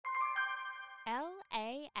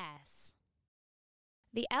LAS.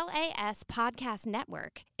 The LAS Podcast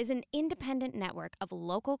Network is an independent network of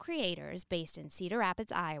local creators based in Cedar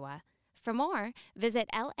Rapids, Iowa. For more, visit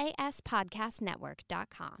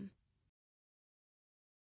laspodcastnetwork.com.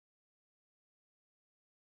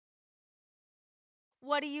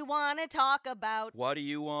 What do you want to talk about? What do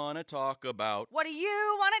you want to talk about? What do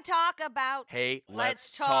you want to talk about? Hey, Let's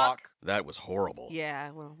let's talk. talk. That was horrible. Yeah,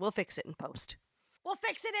 well, we'll fix it in post. We'll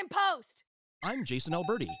fix it in post. I'm Jason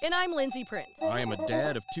Alberti. And I'm Lindsay Prince. I am a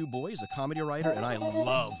dad of 2 boys, a comedy writer, and I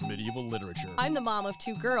love medieval literature. I'm the mom of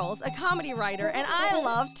 2 girls, a comedy writer, and I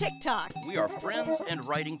love TikTok. We are friends and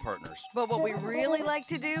writing partners. But what we really like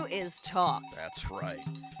to do is talk. That's right.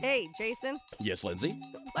 Hey, Jason, Yes, Lindsay?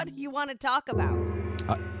 what do you want to talk about?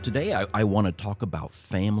 Today, I want to talk about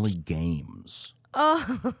family games.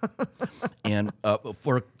 Oh, And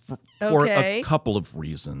for Okay. a couple of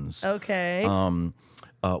reasons. okay.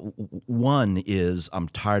 One is I'm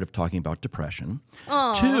tired of talking about depression.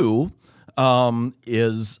 Aw. 2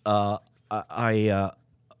 is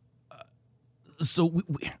so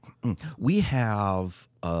we have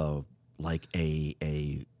like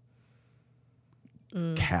a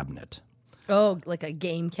cabinet Oh, like a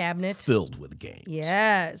game cabinet? filled with games.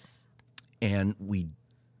 Yes. And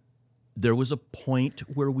there was a point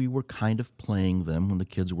where we were kind of playing them when the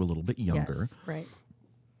kids were a little bit younger. Yes, right.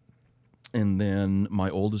 And then my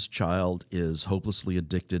oldest child is hopelessly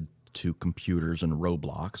addicted to computers and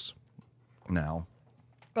Roblox now.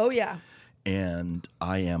 Oh, yeah. And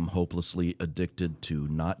I am hopelessly addicted to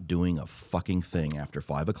not doing a fucking thing after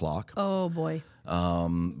 5 o'clock Oh, boy.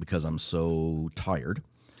 because I'm so tired.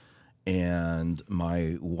 And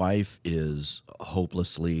my wife is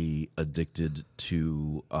hopelessly addicted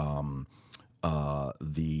to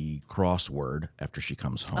the crossword after she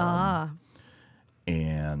comes home. Ah.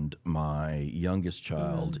 And my youngest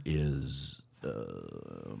child is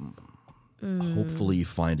hopefully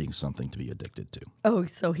finding something to be addicted to. Oh,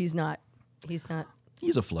 so he's not. He's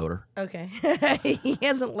a floater. Okay. He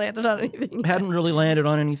hasn't landed on anything yet. Hadn't really landed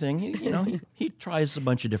on anything. He tries a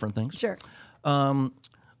bunch of different things. Sure.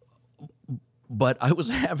 But I was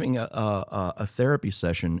having a therapy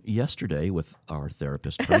session yesterday with our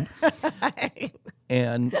therapist friend.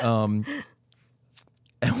 And at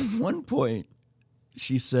one point,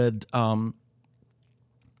 she said, so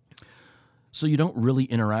you don't really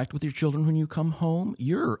interact with your children when you come home?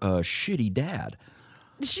 You're a shitty dad.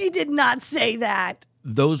 She did not say that.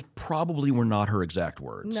 Those probably were not her exact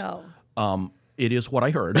words. No. It is what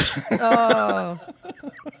I heard. Oh.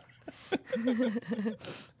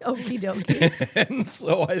 Okie dokie. And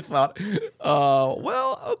so I thought,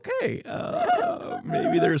 well, okay,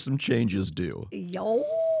 maybe there's some changes due. Yo.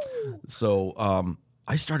 So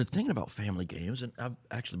I started thinking about family games, and I've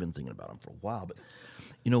actually been thinking about them for a while. But,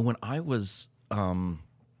 when I was, I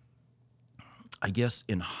guess,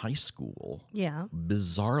 in high school, Yeah.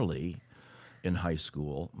 bizarrely in high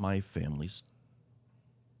school, my family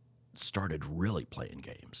started really playing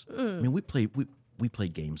games. I mean, we played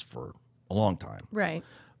games for a long time, Right.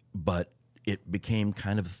 but it became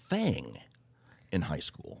kind of a thing in high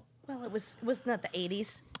school. Well, wasn't that the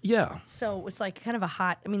 80s? Yeah. So it was like kind of a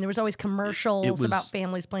hot, there was always commercials was- about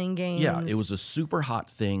families playing games. Yeah, it was a super hot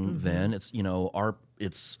thing then. It's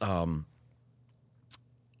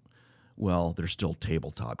well, there's still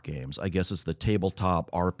tabletop games. I guess it's the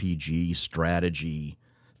tabletop RPG strategy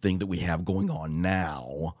thing that we have going on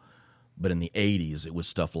now. But in the 80s, it was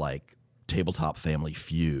stuff like Tabletop Family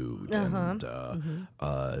Feud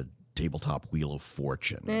and Tabletop Wheel of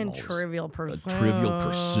Fortune. And all this. Trivial Pursuit. Trivial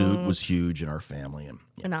Pursuit was huge in our family. And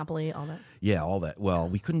Monopoly, all that. yeah, all that. Well,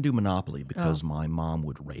 we couldn't do Monopoly because my mom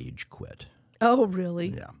would rage quit. Oh, really?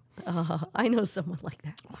 Yeah. I know someone like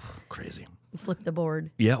that. Crazy. Flip the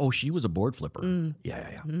board. Yeah. Oh, she was a board flipper.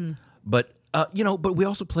 Yeah. But but we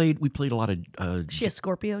also played a lot of. She a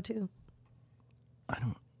Scorpio too? I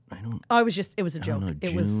don't. Oh, it was a joke. know,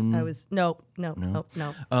 It was. June? No.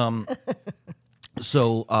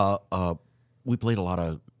 So we played a lot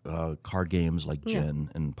of card games like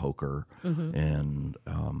gin and poker, and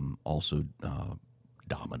also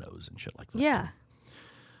dominoes and shit like that. Yeah.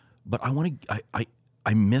 But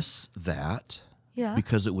I miss that. Yeah.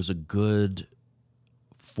 Because it was a good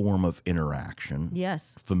form of interaction.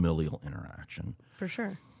 Yes, Familial interaction. for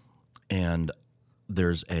sure. And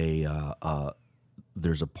there's a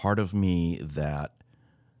part of me that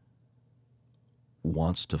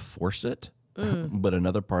wants to force it, but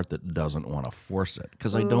another part that doesn't want to force it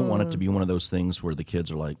because I don't want it to be one of those things where the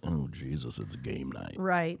kids are like, "Oh Jesus, it's game night,"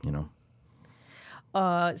 Right.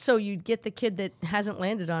 So you get the kid that hasn't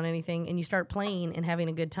landed on anything, and you start playing and having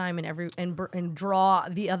a good time, and draw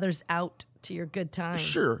the others out to your good time.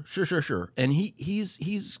 Sure. And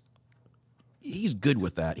he's good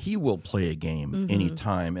with that. He will play a game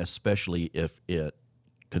anytime, especially if it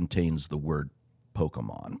contains the word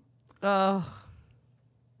Pokemon. Oh.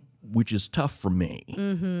 Which is tough for me,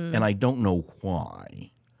 and I don't know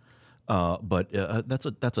why. But that's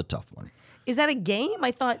a tough one. Is that a game?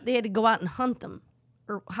 I thought they had to go out and hunt them.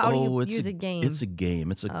 Or how do you use a game? It's a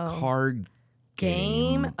game. It's a card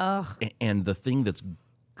game. Ugh. And the thing that's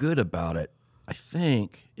good about it, I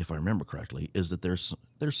think, if I remember correctly, is that there's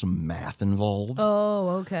some math involved. Oh,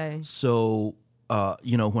 okay. So,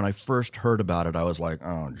 when I first heard about it, I was like,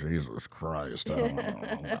 oh, Jesus Christ.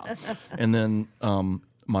 And then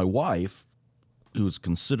my wife, who's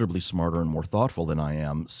considerably smarter and more thoughtful than I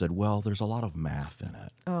am, said, well, there's a lot of math in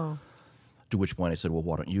it. Oh. To which point I said, well,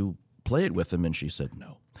 why don't you play it with him? And she said,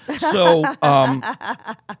 no. So,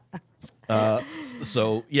 I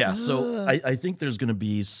think there's going to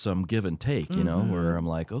be some give and take, where I'm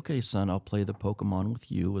like, okay, son, I'll play the Pokemon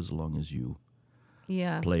with you as long as you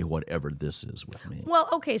play whatever this is with me. Well,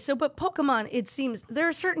 okay, but Pokemon, it seems there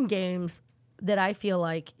are certain games that I feel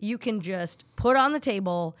like you can just put on the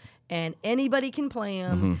table and anybody can play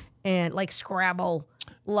them, and like Scrabble,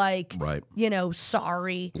 like, right.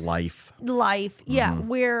 Sorry. Life. Yeah,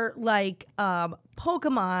 where like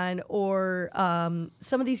Pokemon or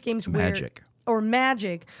some of these games Magic.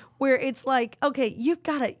 Magic, where it's like, okay, you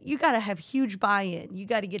gotta have huge buy-in. You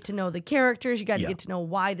got to get to know the characters. You got to get to know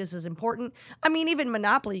why this is important. I mean, even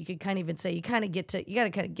Monopoly, you could kind of even say you got to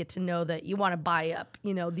kind of get to know that you want to buy up,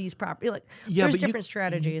 these properties. Like, there's different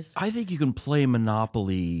strategies. I think you can play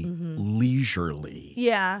Monopoly leisurely.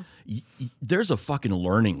 Yeah. There's a fucking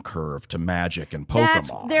learning curve to Magic and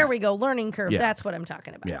Pokemon. There we go, learning curve. Yeah. That's what I'm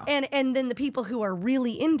talking about. Yeah. And then the people who are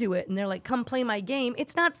really into it and they're like, come play my game,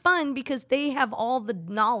 it's not fun because they have all the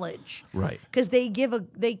knowledge. Right. Because they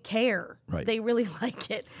care. Right. They really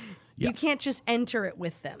like it. Yeah. You can't just enter it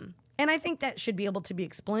with them. And I think that should be able to be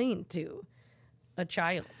explained to a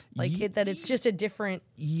child. That it's just a different...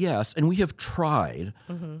 Yes, and we have tried.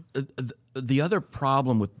 The other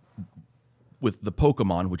problem with the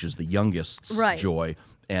Pokemon, which is the youngest's joy,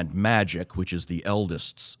 and Magic, which is the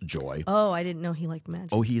eldest's joy. Oh, I didn't know he liked Magic.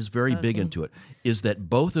 Oh, he is very big into it. Is that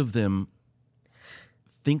both of them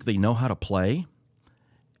think they know how to play,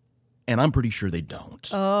 and I'm pretty sure they don't.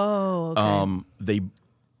 Oh, okay.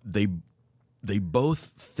 They both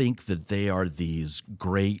think that they are these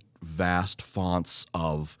great, vast fonts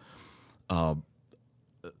of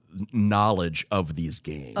knowledge of these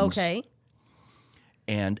games. Okay.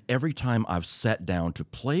 And every time I've sat down to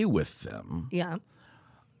play with them, yeah,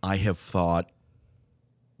 I have thought,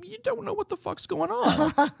 you don't know what the fuck's going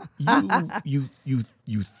on. You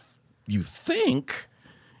think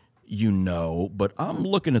you know, but I'm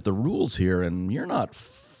looking at the rules here, and you're not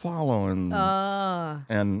following.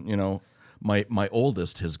 And my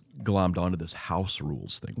oldest has glommed onto this house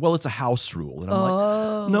rules thing. Well, it's a house rule, and I'm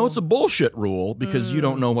like, no, it's a bullshit rule because you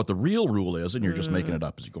don't know what the real rule is, and you're just making it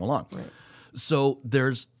up as you go along. Right. So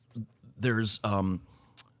there's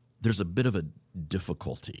a bit of a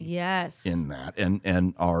difficulty in that,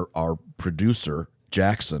 and our producer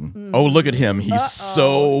Jackson. Oh, look at him! He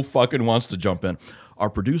so fucking wants to jump in. Our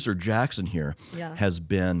producer Jackson here has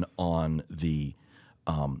been on the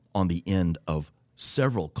end of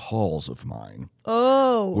several calls of mine.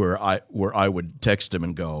 Oh, where I would text him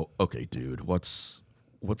and go, "Okay, dude, what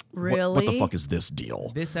the fuck is this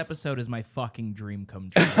deal?" This episode is my fucking dream come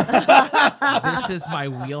true. This is my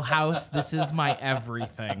wheelhouse. This is my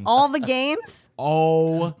everything. All the games?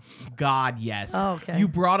 Oh, God, yes. Oh, okay. You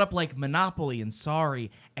brought up like Monopoly and Sorry,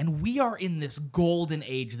 and we are in this golden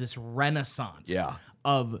age, this renaissance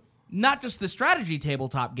of not just the strategy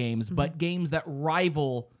tabletop games, but games that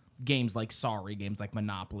rival games like Sorry, games like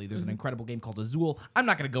Monopoly. There's an incredible game called Azul. I'm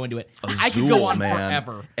not going to go into it. I could go on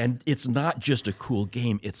forever. And it's not just a cool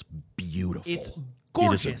game, it's beautiful. It's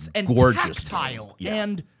gorgeous and gorgeous tactile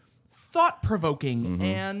and thought-provoking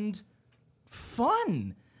and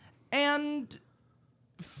fun and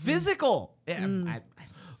physical.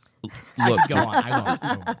 Look, go on. I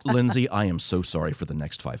won't. Lindsay, I am so sorry for the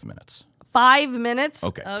next 5 minutes. 5 minutes?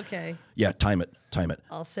 Okay. Yeah, time it.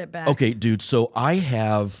 I'll sit back. Okay, dude. So I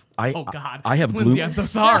have oh God. I have Lindsay, I'm so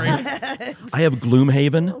sorry. I have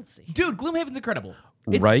Gloomhaven. Dude, Gloomhaven's incredible.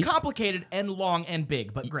 It's right? complicated and long and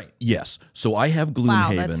big, but great. Yes. So I have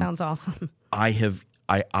Gloomhaven. Wow, that sounds awesome. I have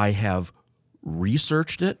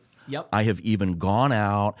researched it. Yep. I have even gone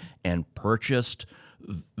out and purchased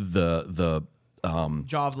the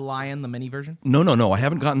Jaw of the Lion, the mini version? No, I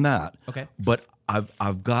haven't gotten that. Okay. But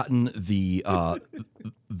I've gotten the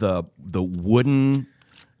wooden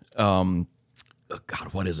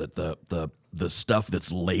God, what is it? The stuff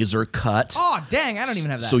that's laser cut. Oh, dang, I don't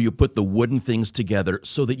even have that. So you put the wooden things together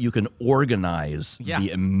so that you can organize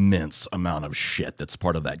the immense amount of shit that's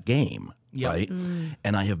part of that game, right?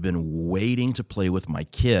 And I have been waiting to play with my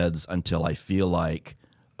kids until I feel like,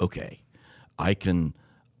 okay, I can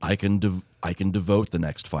devote the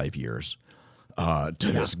next 5 years to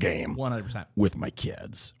this game 100%. with my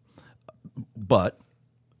kids. But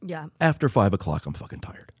Yeah. after 5 o'clock, I'm fucking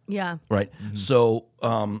tired. Yeah. Right. So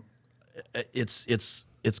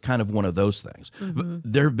it's kind of one of those things.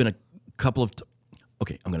 There have been a couple of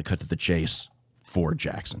okay, I'm going to cut to the chase for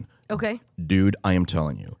Jackson. Okay. Dude, I am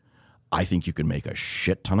telling you, I think you can make a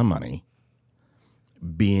shit ton of money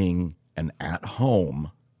being an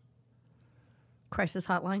at-home Crisis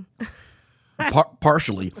hotline.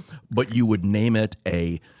 partially, but you would name it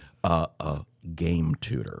a game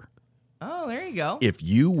tutor. Oh, there you go. If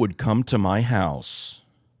you would come to my house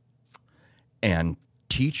and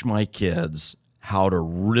teach my kids how to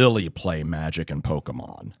really play Magic and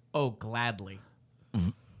Pokemon, Oh, gladly.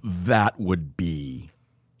 that would be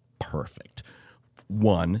perfect.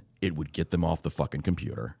 One, it would get them off the fucking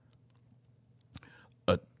computer.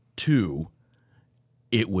 Two,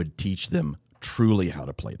 it would teach them truly how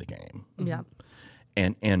to play the game. Yeah.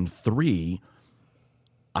 And three,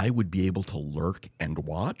 I would be able to lurk and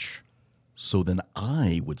watch. So then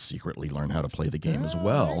I would secretly learn how to play the game as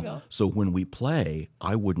well. So when we play,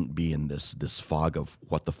 I wouldn't be in this fog of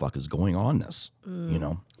what the fuck is going on. You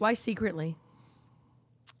know? Why secretly?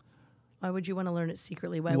 Why would you want to learn it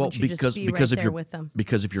secretly? Why Well, would you just be right if there you're with them?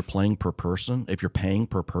 because if you're playing per person, if you're paying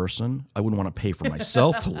per person, I wouldn't want to pay for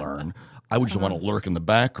myself to learn. I would just want to lurk in the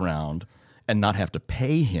background and not have to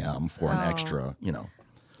pay him for an extra, you know.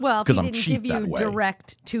 Well, if 'cause he I'm didn't cheap give that you way.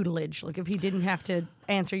 direct tutelage, like if he didn't have to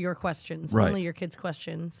answer your questions, Right. only your kids'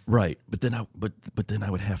 questions. Right, but then I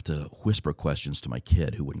would have to whisper questions to my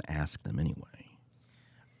kid who wouldn't ask them anyway.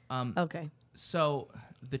 Okay. So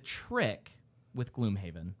the trick with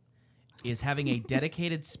Gloomhaven is having a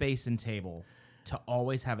dedicated space and table to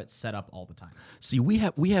always have it set up all the time. See, we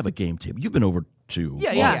have a game table. You've been over to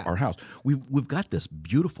Yeah. our house. We've got this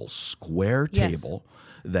beautiful square Yes. table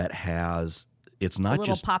that has it's not Little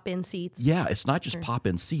just pop-in seats. yeah, it's not just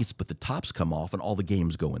pop-in seats, but the tops come off and all the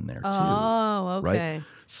games go in there too. Oh, okay. Right?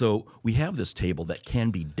 So we have this table that can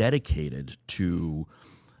be dedicated to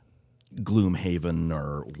Gloomhaven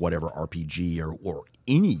or whatever RPG or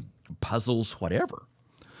any puzzles, whatever.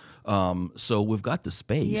 So we've got the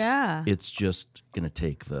space. Yeah. It's just going to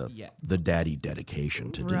take the daddy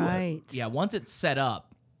dedication to do it. Right. Yeah, once it's set up,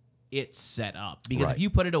 it's set up. Because Right. if you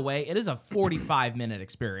put it away, it is a 45-minute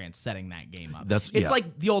experience setting that game up. That's- it's yeah.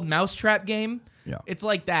 like the old Mousetrap game. Yeah. It's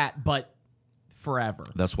like that, but forever.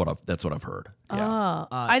 That's what I've heard. Yeah.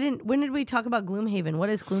 I didn't. When did we talk about Gloomhaven? What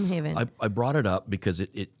is Gloomhaven? I brought it up because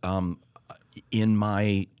it in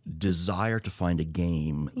my desire to find a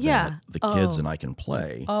game that the kids and I can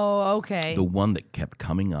play. oh, okay. The one that kept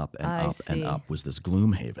coming up and I up and see. up was this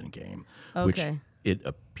Gloomhaven game, which Okay. it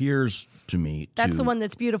appears to me That's to, the one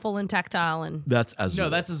that's beautiful and tactile and. That's Azul. No,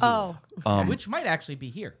 that's a Azul. Oh. Which might actually be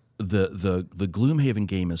here. the Gloomhaven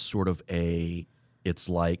game is sort of it's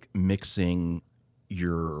like mixing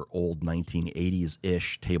your old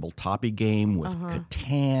 1980s-ish tabletop-y game with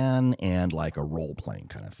Catan and like a role-playing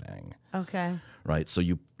kind of thing. Okay. Right, so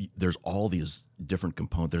there's all these different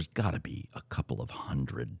components. There's got to be a couple of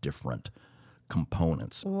hundred different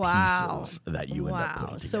components, pieces that you end up putting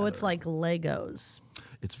together. So it's like Legos.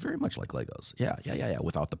 It's very much like Legos. Yeah.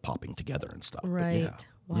 Without the popping together and stuff. But Right. yeah.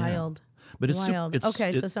 Wild. But it's sup- Wild. it's-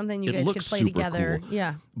 Okay, so it- something you it guys could looks play super together. cool,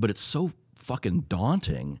 Yeah. But it's so fucking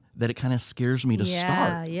daunting that it kind of scares me to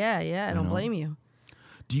start. Yeah. I don't blame you.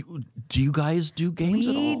 Do you guys do games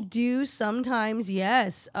at We all? do sometimes,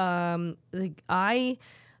 yes.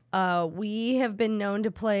 We have been known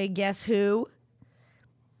to play Guess Who,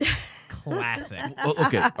 Classic. Oh,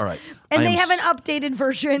 okay, all right. and I they am have an updated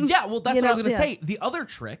version. Yeah, well, that's you what I was know, going to yeah. say. The other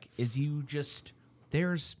trick is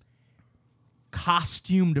there's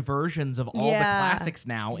costumed versions of all the Yeah. classics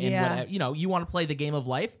now. In Yeah. whatever, you want to play the game of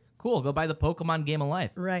life? Cool, go buy the Pokemon Game of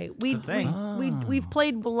Life. Right. We've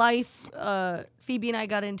played Life. Phoebe and I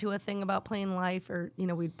got into a thing about playing Life, or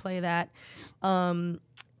we'd play that.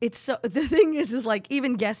 It's so the thing is like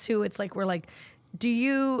even Guess Who? It's like we're like, do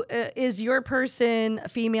you is your person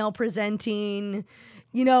female presenting?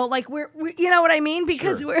 You know, like we're you know what I mean?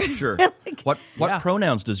 Because we're Sure. like, What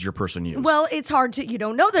pronouns does your person use? well, it's hard to, you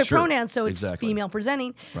don't know their Sure, pronouns, so it's exactly. female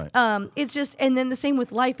presenting. Right. It's just, and then the same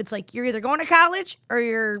with life. It's like you're either going to college or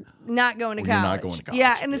you're not going to Or you're college. not going to college,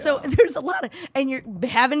 Yeah, and so yeah. there's a lot of, and you're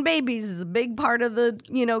having babies is a big part of the,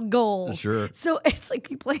 goal. Sure. So it's like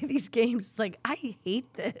you play these games. It's like I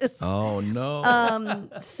hate this. Oh no.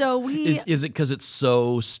 So we. Is it because it's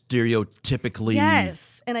so stereotypically?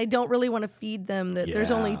 Yes, and I don't really want to feed them that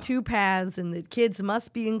there's only Yeah. 2 paths and that kids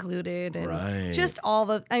must be included and Right. just all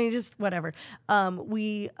the just whatever.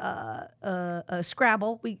 We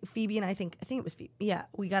Scrabble. Phoebe and I think it was Phoebe. Yeah,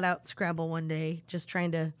 we got out Scrabble one day just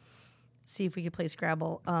trying to see if we could play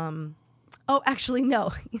Scrabble. Oh, actually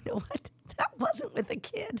no. You know what? That wasn't with a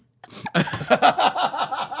kid.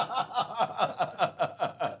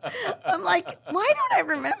 I'm like, why don't I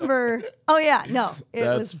remember? Oh yeah, no, it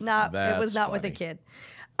was not with a funny. kid.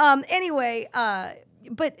 Anyway,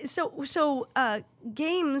 but so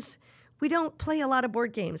games, we don't play a lot of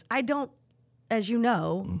board games. I don't, as you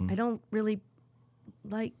know, I don't really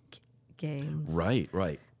like games. Right.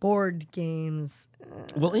 Board games.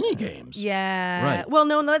 Well, any games. Yeah. Right. Well,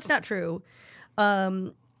 no, that's not true.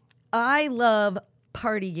 I love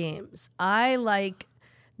party games. I like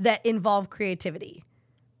that involve creativity.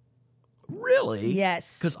 Really?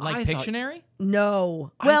 Yes. Because Like Pictionary?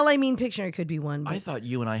 No. Well, I mean, Pictionary could be one. But I thought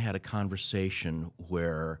you and I had a conversation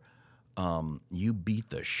where you beat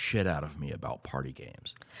the shit out of me about party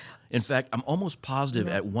games. In fact, I'm almost positive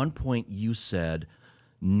at one point you said,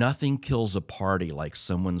 nothing kills a party like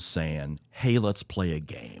someone saying, hey, let's play a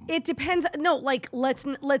game. it depends. No, like let's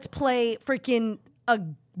play freaking a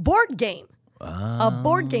board game. A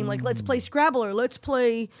board game, like let's play Scrabble or let's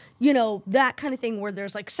play, that kind of thing where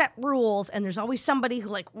there's like set rules and there's always somebody who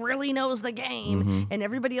like really knows the game and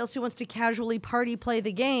everybody else who wants to casually party play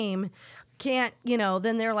the game can't,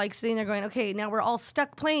 then they're like sitting there going, okay, now we're all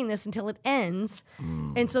stuck playing this until it ends.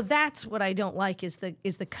 And so that's what I don't like is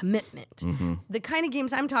the commitment. The kind of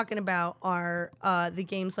games I'm talking about are the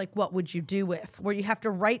games like What Would You Do If, where you have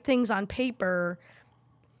to write things on paper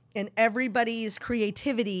and everybody's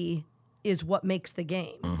creativity is what makes the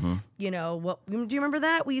game. Do you remember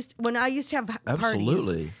that? When I used to have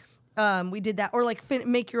Absolutely. parties, we did that. Or like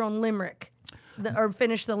make your own limerick, or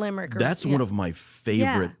finish the limerick. That's one of my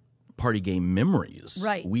favorite party game memories.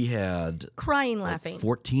 Right. We had crying, laughing.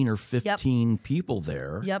 14 or 15 people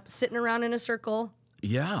there. Yep, sitting around in a circle,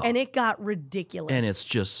 Yeah. and it got ridiculous. And it's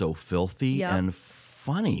just so filthy Yep. and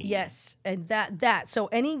funny. yes, and that. So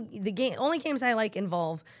only games I like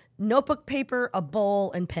involve notebook paper, a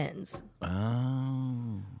bowl, and pens.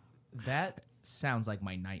 Oh. That sounds like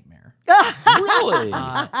my nightmare. Really?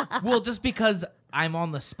 Well, just because I'm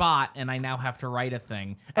on the spot and I now have to write a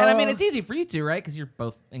thing. And I mean, it's easy for you two, right? Because you're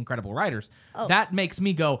both incredible writers. That makes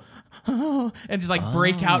me go, and just like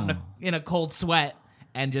break out in a cold sweat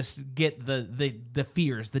and just get the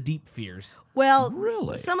fears, the deep fears. Well,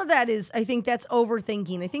 Really? some of that is, I think that's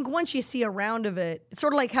overthinking. I think once you see a round of it, it's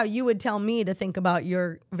sort of like how you would tell me to think about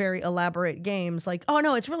your very elaborate games. Like, oh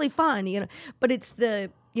no, it's really fun, But it's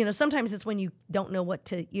sometimes it's when you don't know what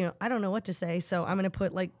to, I don't know what to say, so I'm going to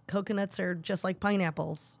put like coconuts are just like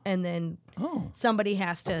pineapples, and then somebody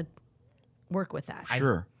has to work with that.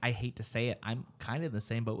 Sure. I hate to say it. I'm kind of in the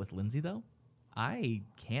same boat with Lindsay, though. I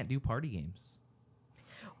can't do party games.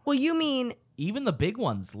 Well, you mean, Even the big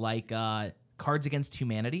ones like Cards Against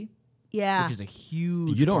Humanity, yeah. which is a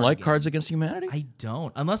huge You don't party like game. Cards Against Humanity? I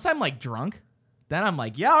don't. Unless I'm like drunk. Then I'm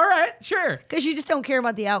like, yeah, all right, sure. Because you just don't care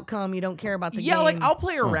about the outcome. You don't care about the game. Like I'll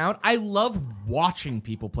play around. I love watching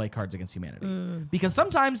people play Cards Against Humanity because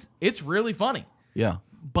sometimes it's really funny. Yeah.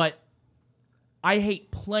 But I hate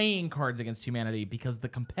playing Cards Against Humanity because the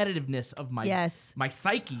competitiveness of my Yes. my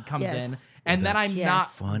psyche comes Yes. in, and then I'm Yes. not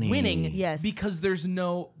funny. winning. Yes. Because there's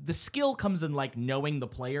the skill comes in like knowing the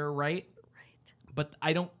player, right? Right. But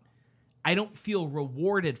I don't feel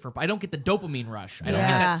rewarded I don't get the dopamine rush. I don't get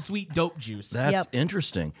Yeah. that sweet dope juice. That's Yep.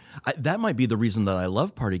 interesting. that might be the reason that I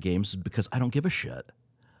love party games is because I don't give a shit.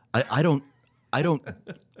 I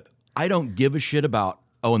don't give a shit about,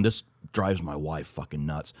 and this drives my wife fucking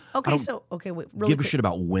nuts. Okay, I don't wait, really give a quick. shit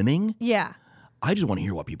about winning. Yeah. I just want to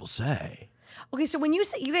hear what people say. Okay, so when you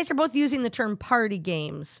say, you guys are both using the term party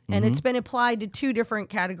games, and it's been applied to 2 different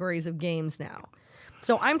categories of games now.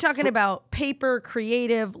 So I'm talking about paper,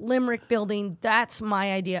 creative, limerick building. That's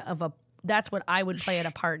my idea of that's what I would play at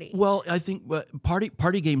a party. Well, I think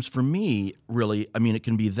party games for me, really, I mean, it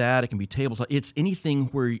can be that, it can be tabletop. It's anything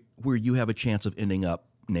where you have a chance of ending up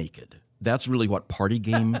naked. That's really what party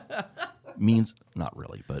game means. Not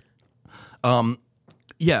really, but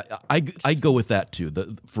Yeah, I go with that too.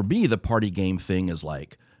 For me, the party game thing is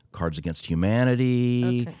like Cards Against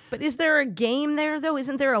Humanity. Okay. But is there a game there though?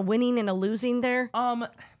 Isn't there a winning and a losing there?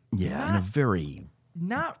 Yeah, in a very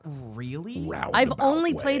Not really. roundabout I've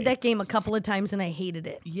only way. played that game a couple of times and I hated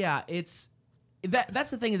it. Yeah,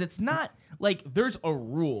 that's the thing is it's not like there's a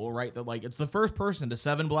rule, right? That like it's the first person to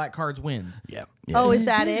 7 black cards wins. Yeah. Oh, is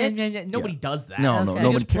that it? Nobody does that. No, Okay. no, You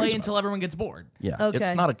nobody just play cares until about everyone gets bored. it. Yeah, Okay.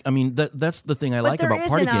 it's not. I mean, that's the thing I like there about is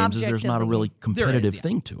party an games is there's object not of a the really game. competitive yeah.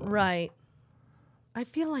 thing to it. Right. I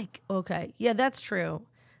feel like okay. Yeah, that's true.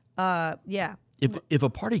 Yeah. If a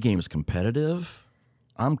party game is competitive,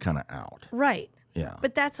 I'm kind of out. Right. Yeah.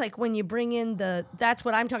 But that's like when you bring in that's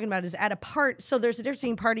what I'm talking about is at a part. So there's a difference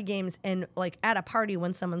between party games and like at a party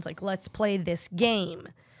when someone's like, let's play this game.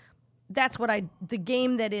 That's what the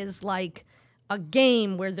game that is like a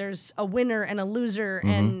game where there's a winner and a loser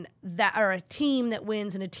and that or a team that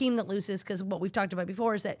wins and a team that loses. Cause what we've talked about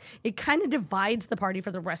before is that it kind of divides the party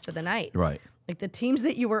for the rest of the night. Right. Like the teams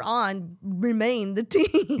that you were on remain the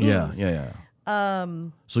teams. Yeah.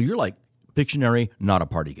 So you're like Pictionary, not a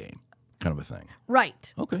party game, kind of a thing.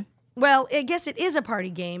 Right. Okay. Well, I guess it is a party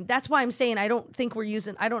game. That's why I'm saying I don't think we're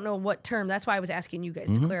using, I don't know what term. That's why I was asking you guys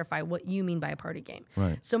to clarify what you mean by a party game.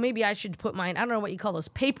 Right. So maybe I should put mine, I don't know what you call those,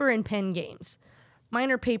 paper and pen games. Mine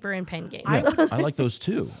are paper and pen games. Yeah, I like those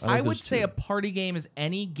too. I would say a party game is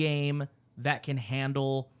any game that can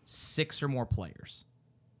handle 6 or more players.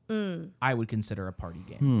 I would consider a party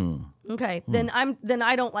game. Okay. Then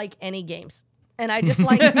I don't like any games. And I just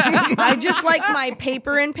like my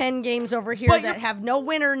paper and pen games over here But that have no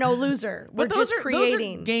winner, no loser. We're But those just are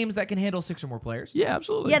creating games that can handle 6 or more players. Yeah,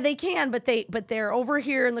 absolutely. Yeah, they can, but they're over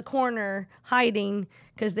here in the corner hiding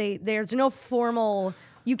because there's no formal.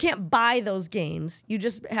 You can't buy those games. You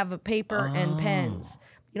just have a paper and pens.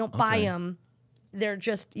 You don't buy them. They're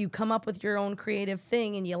just you come up with your own creative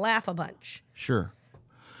thing and you laugh a bunch. Sure.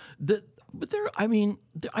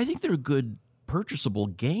 I think they're good purchasable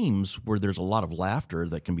games where there's a lot of laughter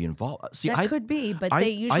that can be involved. See, That could be, but they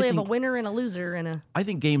usually have a winner and a loser and a. I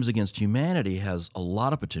think Games Against Humanity has a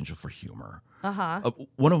lot of potential for humor.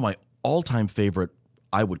 One of my all-time favorite,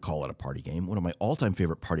 I would call it a party game. One of my all-time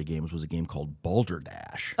favorite party games was a game called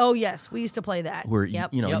Balderdash, Oh yes, we used to play that. where Yep.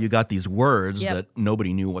 you got these words Yep. that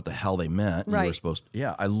nobody knew what the hell they meant. And you were Right. supposed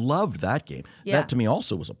to, I loved that game. Yeah. That to me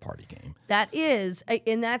also was a party game. That is,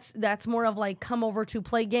 and that's more of like come over to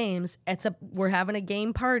play games. We're having a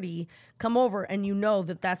game party. Come over, and you know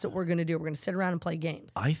that's what we're gonna do. We're gonna sit around and play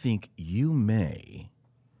games. I think you may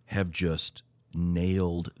have just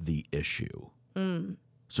nailed the issue.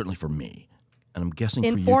 Certainly for me. And I'm guessing for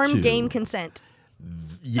you too. Informed game consent.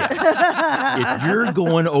 Yes. If you're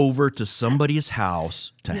going over to somebody's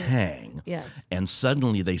house to hang, Yes. and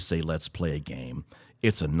suddenly they say, let's play a game,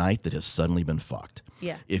 it's a night that has suddenly been fucked.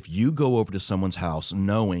 Yeah. If you go over to someone's house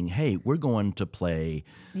knowing, hey, we're going to play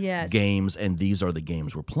Yes. games and these are the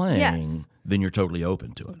games we're playing, Yes. then you're totally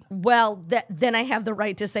open to it. Well, then I have the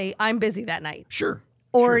right to say I'm busy that night, Sure.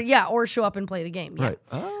 or or show up and play the game. Yeah. Right.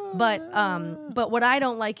 But what I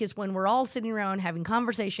don't like is when we're all sitting around having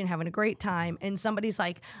conversation, having a great time, and somebody's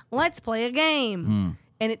like, "Let's play a game."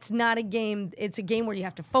 And it's not a game. It's a game where you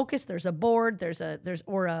have to focus. There's a board. There's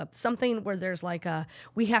something where there's like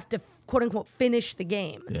we have to quote unquote finish the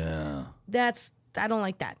game. Yeah. I don't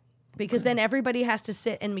like that. Because then everybody has to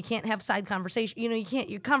sit and we can't have side conversation. You can't,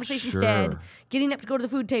 your conversation's dead. Sure. Getting up to go to the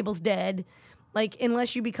food table's dead. Like,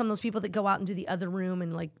 unless you become those people that go out into the other room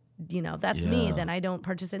and like, that's me, Yeah. then I don't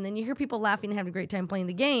participate. And then you hear people laughing and having a great time playing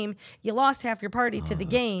the game. You lost half your party to the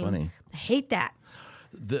game. funny. I hate that.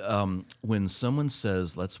 When someone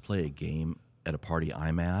says, let's play a game at a party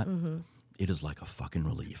I'm at, it is like a fucking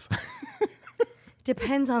relief.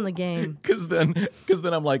 Depends on the game. Because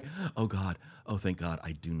then I'm like, oh God, oh thank God,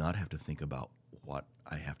 I do not have to think about what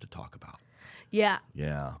I have to talk about. Yeah.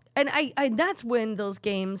 Yeah. And I that's when those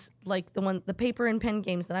games, like the paper and pen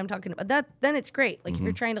games that I'm talking about, then it's great. Like if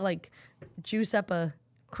you're trying to like juice up a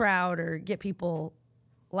crowd or get people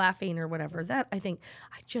laughing or whatever, that I think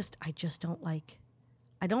I just don't like.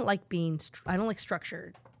 I don't like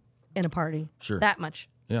structured in a party. Sure. That much.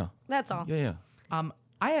 Yeah. That's all. Yeah.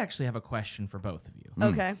 I actually have a question for both of you.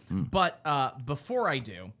 Okay. But before I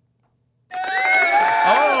do,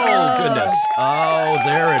 Oh goodness. Oh,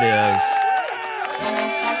 there it is.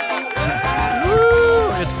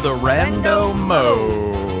 Woo! It's the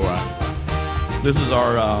Rando-Mo. This is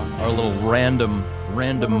our little random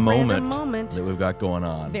moment that we've got going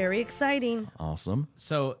on. Very exciting. Awesome.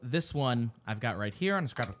 so this one I've got right here on a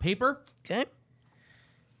scrap of paper. Okay.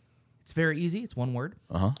 It's very easy. It's one word.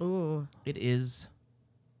 Ooh. It is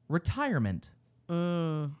retirement.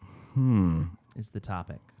 is the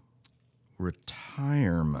topic.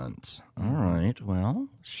 Retirement. All right. Well,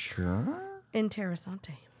 sure.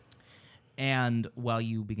 Interessante. And while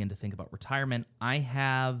you begin to think about retirement, I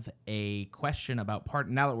have a question about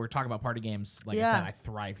now that we're talking about party games, like I said, I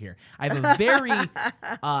thrive here. I have a very,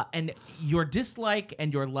 and your dislike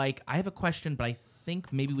and your like, I have a question, but I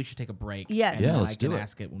think maybe we should take a break. Yes. And let's do it.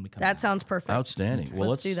 ask it when we come That back. sounds perfect. Outstanding. Okay. Well,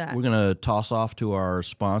 Let's do that. We're going to toss off to our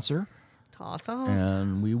sponsor, Toss off.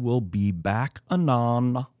 and we will be back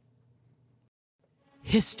anon.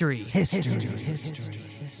 History.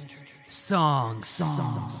 Songs.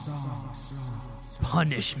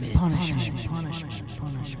 Punishment.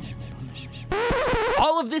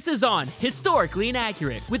 All of this is on Historically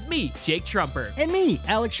Inaccurate with me, Jake Trumper. And me,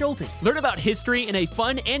 Alex Schulte. Learn about history in a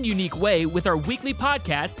fun and unique way with our weekly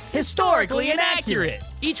podcast, Historically Inaccurate.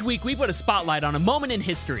 Each week, we put a spotlight on a moment in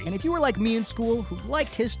history. And if you were like me in school who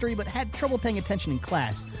liked history but had trouble paying attention in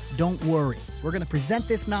class, don't worry. We're going to present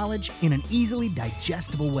this knowledge in an easily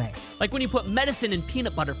digestible way. Like when you put medicine in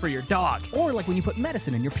peanut butter for your dog. Or like when you put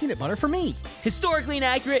medicine in your peanut butter for me. Historically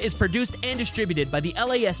Inaccurate is produced and distributed by the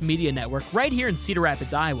LAS Media Network right here in Cedar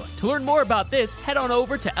Rapids, Iowa. To learn more about this, head on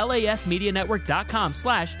over to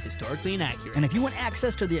lasmedianetwork.com/historically inaccurate. And if you want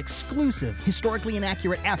access to the exclusive Historically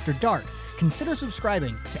Inaccurate After Dark, consider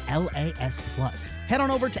subscribing to LAS Plus. Head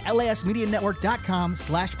on over to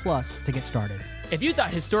lasmedianetwork.com/plus to get started. If you thought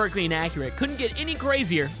Historically Inaccurate couldn't get any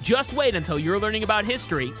crazier, just wait until you're learning about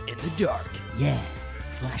history in the dark. Yeah,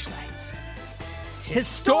 flashlights.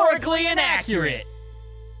 Historically Inaccurate.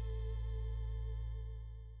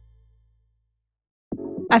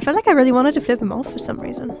 I felt like I really wanted to flip him off for some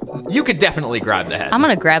reason. You could definitely grab the head. I'm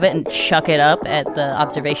gonna grab it and chuck it up at the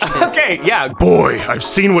observation booth. Okay, yeah. Boy, I've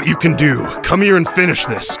seen what you can do. Come here and finish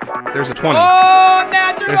this. There's a 20. Oh,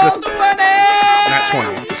 natural 20!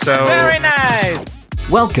 Nat 20. So very nice.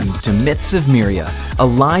 Welcome to Myths of Myria, a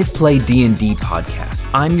live play D&D podcast.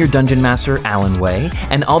 I'm your Dungeon Master, Alan Way,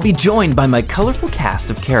 and I'll be joined by my colorful cast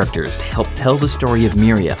of characters to help tell the story of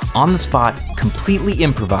Myria on the spot, completely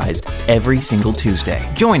improvised, every single Tuesday.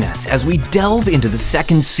 Join us as we delve into the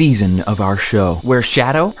second season of our show, where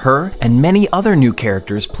Shadow, her, and many other new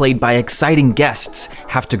characters played by exciting guests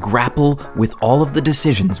have to grapple with all of the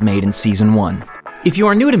decisions made in Season 1. If you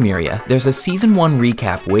are new to Myria, there's a Season 1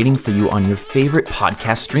 recap waiting for you on your favorite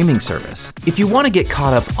podcast streaming service. If you want to get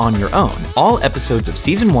caught up on your own, all episodes of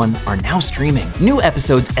Season 1 are now streaming. New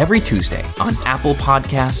episodes every Tuesday on Apple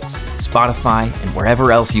Podcasts, Spotify, and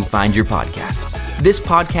wherever else you find your podcasts. This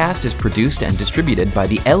podcast is produced and distributed by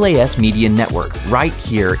the LAS Media Network right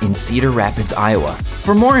here in Cedar Rapids, Iowa.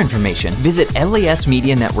 For more information, visit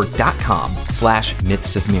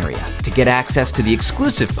lasmedianetwork.com/Myths of Myria. To get access to the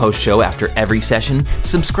exclusive post-show after every session,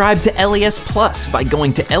 subscribe to LAS Plus by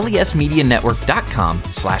going to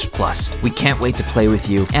lasmedianetwork.com/plus. We can't wait to play with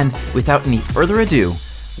you, and without any further ado,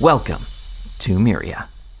 welcome to Myria.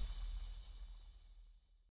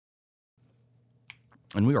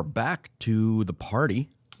 And we are back to the party.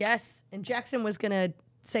 Yes, and Jackson was going to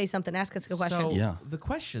say something, ask us a question. So the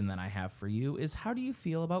question that I have for you is, how do you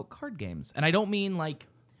feel about card games? And I don't mean like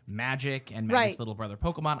Magic and Magic's little brother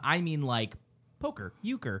Pokemon. I mean like poker,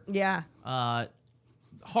 euchre. Yeah.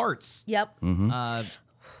 Hearts. Yep. Mm-hmm.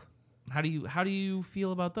 How do you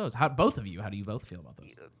feel about those? How do you both feel about those?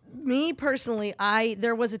 Me personally,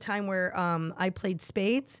 there was a time where I played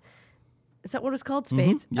spades. Is that what it's called?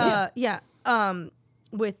 Spades? Mm-hmm. Yeah.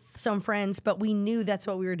 With some friends, but we knew that's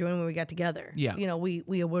what we were doing when we got together. Yeah. You know, we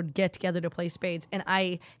would get together to play spades, and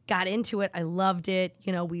I got into it. I loved it.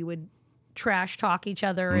 You know, we would trash talk each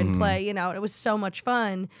other and play, you know, it was so much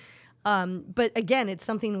fun. But again, it's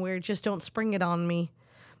something where just don't spring it on me.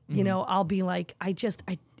 You know, I'll be like,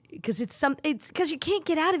 because it's because you can't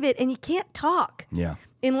get out of it and you can't talk. Yeah.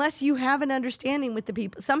 Unless you have an understanding with the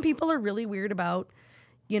people. Some people are really weird about,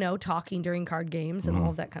 you know, talking during card games and all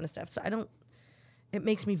of that kind of stuff. So it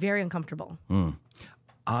makes me very uncomfortable. What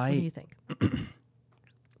do you think?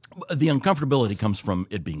 The uncomfortability comes from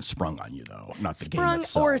it being sprung on you, though, not the game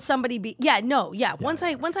itself. Or somebody Once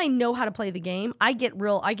I know how to play the game, I get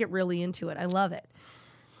really into it. I love it.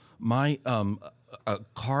 My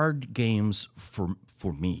card games for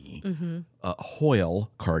me,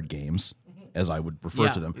 Hoyle card games, as I would refer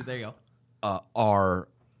to them, there you are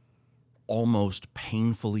almost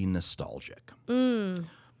painfully nostalgic.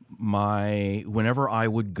 Whenever I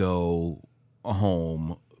would go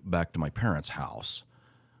home back to my parents' house,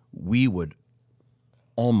 we would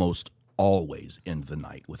almost always end the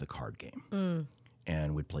night with a card game.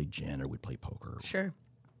 And we'd play gin or we'd play poker. Sure.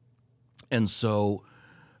 And so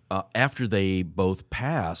after they both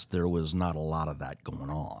passed, there was not a lot of that going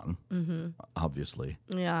on, obviously.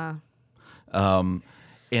 Yeah.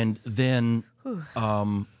 And then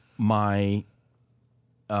my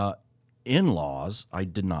in-laws, I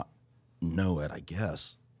did not know it, I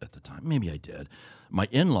guess, at the time. Maybe I did. My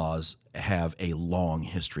in-laws have a long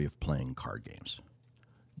history of playing card games,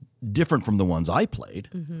 different from the ones I played.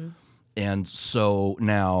 Mm-hmm. And so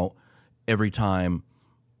now every time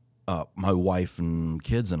my wife and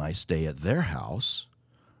kids and I stay at their house,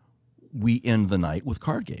 we end the night with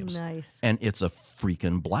card games. Nice. And it's a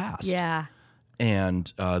freaking blast. Yeah.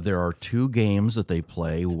 And there are 2 games that they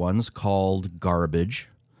play. One's called Garbage.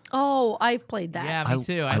 Oh, I've played that. Yeah, me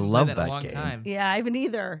too. I haven't love played that in that a long game. time. Yeah, I haven't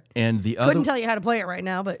either. And the Couldn't other tell you how to play it right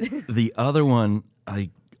now, but the other one, I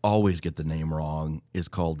always get the name wrong, is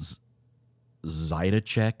called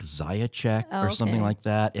Zayacheck Oh, or something okay. like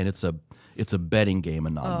that. And it's a betting game, a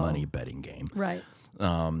non-money betting game. right.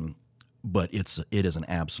 But it is an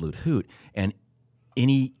absolute hoot. And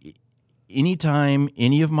anytime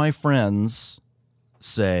any of my friends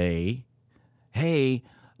say, "Hey,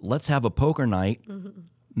 let's have a poker night,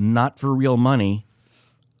 not for real money,"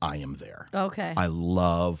 I am there. Okay. I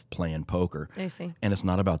love playing poker. I see. And it's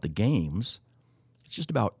not about the games. It's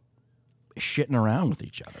just about shitting around with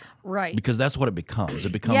each other. Right. Because that's what it becomes.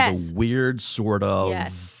 It becomes Yes. a weird sort of,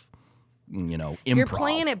 Yes. improv. You're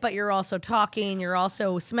playing it, but you're also talking. You're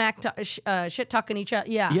also shit talking each other.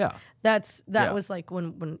 Yeah. Yeah. That Yeah. was like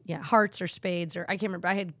when hearts or spades or I can't remember.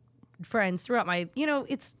 I had friends throughout my,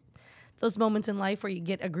 it's those moments in life where you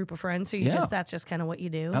get a group of friends. So that's just kind of what you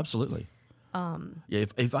do. Absolutely. Yeah,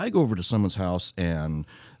 if I go over to someone's house and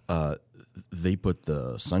they put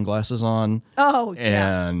the sunglasses on,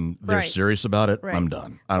 and they're Right. serious about it, Right. I'm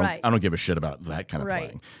done. I don't give a shit about that kind of Right.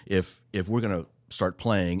 playing. If we're gonna start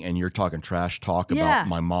playing and you're talking trash talk Yeah. about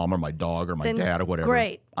my mom or my dog or my Then dad or whatever,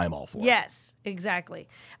 great. I'm all for it. Yes, exactly.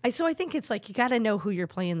 So I think it's like you got to know who you're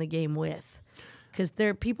playing the game with, because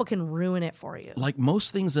people can ruin it for you. Like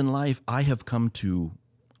most things in life, I have come to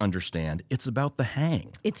understand it's about the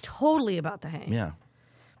hang. It's totally about the hang. Yeah.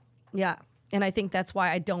 Yeah. And I think that's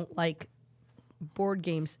why I don't like board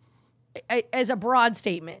games as a broad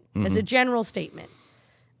statement, as a general statement.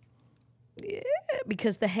 Yeah,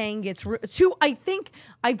 because the hang gets I think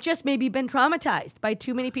I've just maybe been traumatized by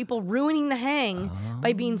too many people ruining the hang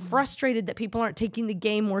by being frustrated that people aren't taking the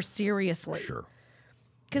game more seriously. Sure.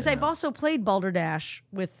 Because I've also played Balderdash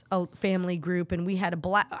with a family group, and we had a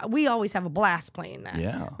blast. We always have a blast playing that.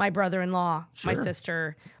 Yeah. My brother-in-law, my Sure.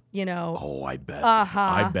 sister, Oh, I bet. Uh-huh.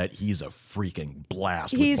 I bet he's a freaking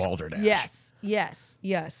blast with Balderdash.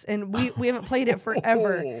 Yes. And we haven't played it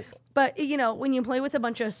forever. But, when you play with a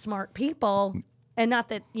bunch of smart people, and not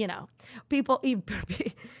that, people,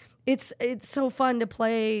 it's so fun to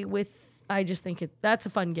play with. I just think that's a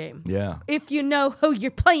fun game. Yeah. If you know who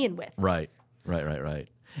you're playing with. Right.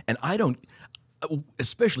 And I don't,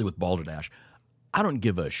 especially with Balderdash, I don't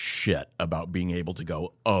give a shit about being able to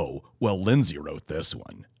go, oh, well, Lindsay wrote this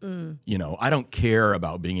one. I don't care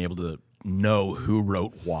about being able to know who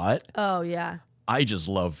wrote what. Oh, yeah. I just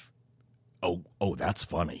love, oh, that's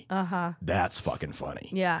funny. Uh-huh. That's fucking funny.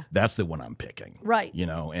 Yeah. That's the one I'm picking. Right.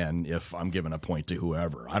 And if I'm giving a point to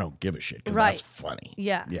whoever, I don't give a shit because Right. that's funny.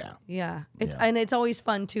 Yeah. Yeah. And it's always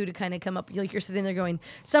fun too to kind of come up, like you're sitting there going,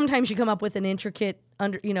 sometimes you come up with an intricate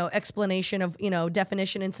explanation of,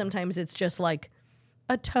 definition, and sometimes it's just like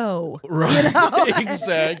a toe. Right.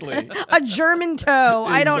 Exactly. A German toe,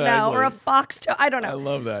 I don't know, or a fox toe, I don't know. I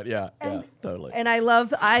love that. Yeah. Totally. And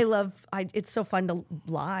it's so fun to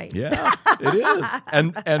lie. Yeah, it is.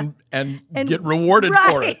 And get rewarded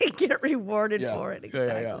for it. Get rewarded for it,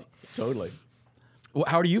 exactly. Yeah. Totally. Well,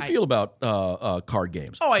 how do you feel about card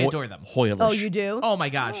games? Oh, I adore them. Hoylish. Oh, you do? Oh my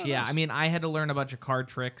gosh, yeah. I mean, I had to learn a bunch of card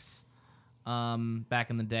tricks back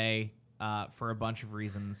in the day for a bunch of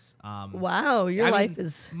reasons. Wow, your life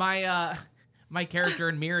is... My character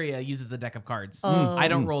in Miria uses a deck of cards. I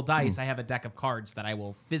don't roll dice. I have a deck of cards that I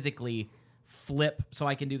will physically flip, so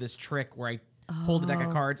I can do this trick where I hold the deck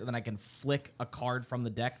of cards and then I can flick a card from the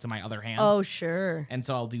deck to my other hand. Oh, sure. And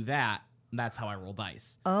so I'll do that. And that's how I roll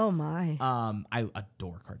dice. Oh, my. I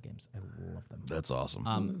adore card games. I love them. That's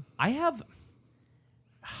awesome.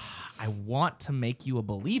 I want to make you a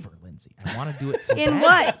believer, Lindsay. I want to do it so In bad.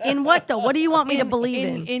 what? In what, though? What do you want me to believe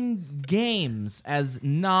in? In games as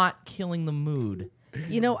not killing the mood.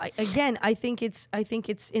 I think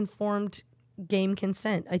it's informed game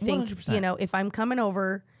consent. I think 100%. If I'm coming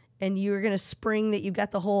over and you're gonna spring that you've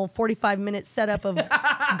got the whole 45-minute setup of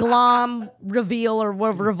Glom reveal or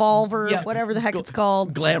revolver, whatever the heck it's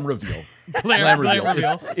called. Glam reveal. Glam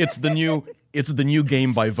reveal. It's the new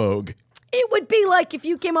game by Vogue. It would be like if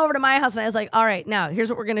you came over to my house and I was like, all right, now here's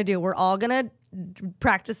what we're gonna do. We're all gonna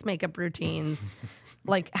practice makeup routines,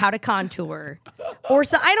 like how to contour, or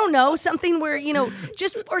so I don't know, something where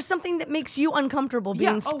just or something that makes you uncomfortable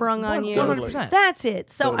being sprung on you. 100%. That's it.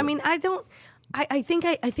 So I mean, I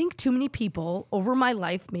think too many people over my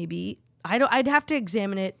life maybe. I'd have to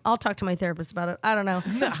examine it. I'll talk to my therapist about it. I don't know,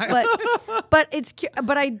 but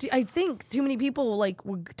I think too many people like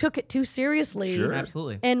took it too seriously, Sure.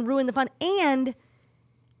 Absolutely, and ruined the fun. And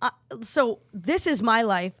so this is my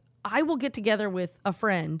life. I will get together with a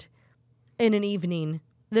friend in an evening.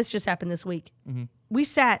 This just happened this week. Mm-hmm. We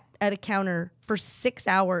sat at a counter for 6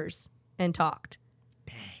 hours and talked.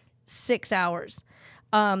 Dang, 6 hours,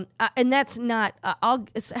 and that's not. I'll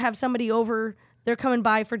have somebody over. They're coming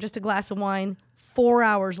by for just a glass of wine. 4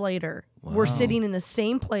 hours later, we're sitting in the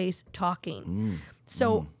same place talking.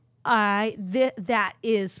 So that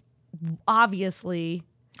is obviously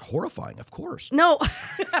horrifying, of course. No,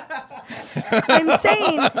 I'm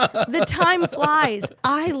saying the time flies.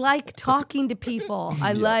 I like talking to people.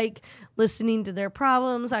 I like listening to their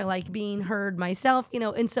problems. I like being heard myself,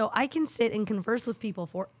 and so I can sit and converse with people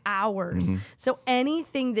for hours. So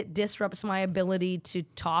anything that disrupts my ability to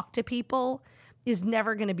talk to people is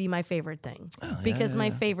never going to be my favorite thing because my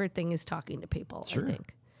favorite thing is talking to people. Sure. I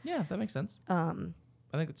think. Yeah, that makes sense. I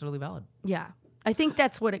think it's really valid. Yeah, I think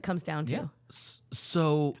that's what it comes down to. Yeah.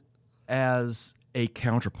 So, as a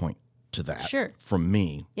counterpoint to that, Sure. from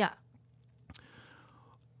me, Yeah.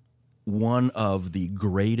 one of the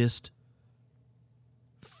greatest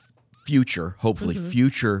hopefully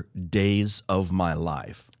future days of my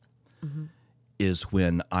life is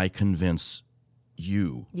when I convince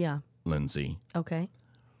you, Yeah. Lindsay, Okay.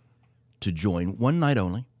 to join one night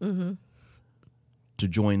only, to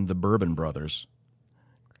join the Bourbon Brothers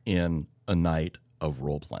in a night of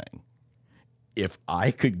role-playing. If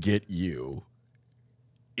I could get you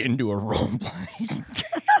into a role-playing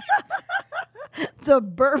The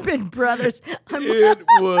Bourbon Brothers. it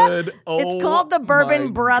would. It's called the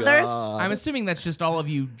Bourbon Brothers. God. I'm assuming that's just all of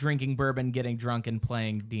you drinking bourbon, getting drunk, and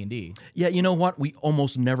playing D&D. Yeah, you know what? We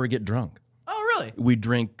almost never get drunk. Oh, really? We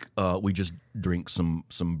drink. We just drink some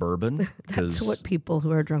bourbon. That's what people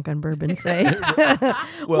who are drunk on bourbon say.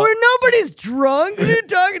 We're nobody's drunk. What are you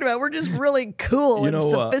talking about? We're just really cool and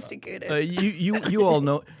sophisticated. You all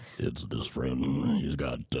know. It's this friend. He's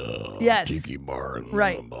got Yes. tiki bar in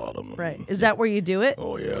Right. the bottom. Right. Is that where you do it?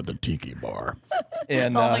 Oh yeah, the tiki bar.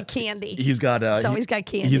 And All the candy. He's got So he's got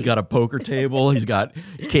candy. He's got a poker table. He's got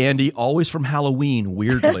candy, always from Halloween.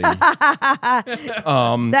 Weirdly, That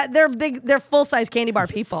they're full size candy bar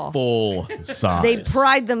people. full size. They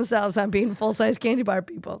pride themselves on being full size candy bar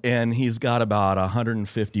people. And he's got about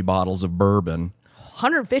 150 bottles of bourbon.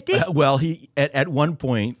 150? Well, he at one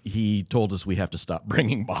point he told us we have to stop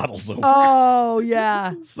bringing bottles over. Oh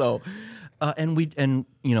yeah. So,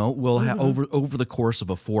 we'll have over the course of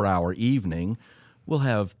a 4-hour evening, we'll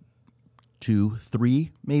have 2,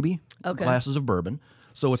 3 maybe glasses of bourbon.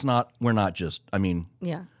 So we're not just. I mean,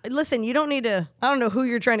 Yeah. Listen, you don't need to. I don't know who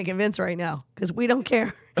you're trying to convince right now because we don't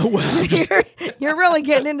care. well, You're really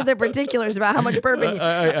getting into the particulars about how much bourbon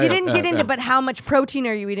you didn't get into, but how much protein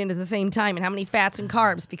are you eating at the same time, and how many fats and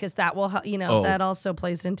carbs, because that will, that also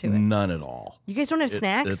plays into it. none at all. You guys don't have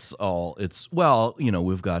snacks?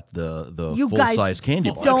 We've got the You full guys size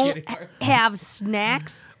candy bars. don't have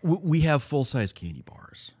snacks? We have full size candy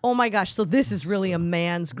bars. Oh my gosh! So this is really a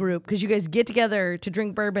man's group because you guys get together to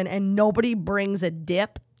drink bourbon and nobody brings a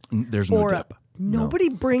dip. There's no Or dip. Nobody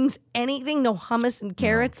brings anything. No hummus and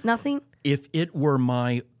carrots. Nothing. If it were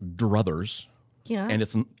my druthers, Yeah. and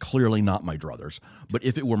it's clearly not my druthers, but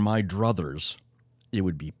if it were my druthers, it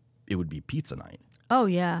would be pizza night. Oh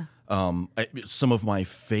yeah. Some of my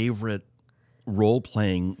favorite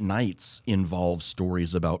role-playing nights involve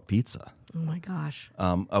stories about pizza. Oh my gosh.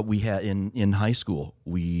 We had in high school,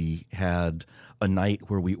 we had a night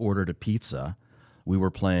where we ordered a pizza. We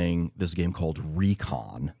were playing this game called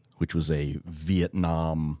Recon, which was a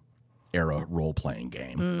Vietnam era role-playing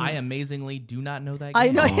game. I amazingly do not know that game. I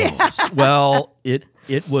know. Yeah. Well, it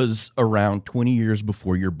was around 20 years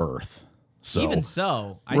before your birth. So Even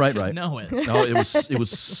so, I should know it. No, it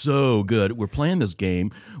was so good. We're playing this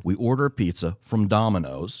game. We order a pizza from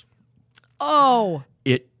Domino's. Oh.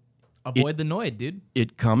 Avoid the Noid, dude.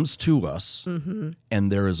 It comes to us, and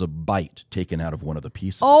there is a bite taken out of one of the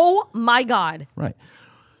pieces. Oh my God. Right.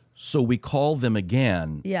 So we call them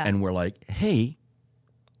again, Yeah. and we're like, hey,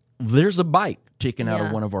 there's a bite taken out of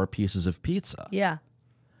Yeah. one of our pieces of pizza. Yeah.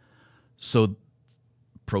 So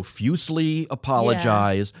profusely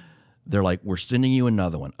apologize. They're like, we're sending you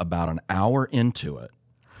another one. About an hour into it,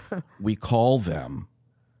 we call them,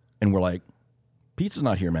 and we're like, pizza's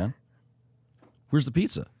not here, man. Where's the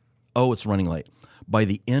pizza? oh, it's running late. By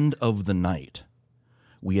the end of the night,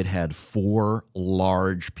 we had 4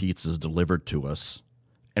 large pizzas delivered to us,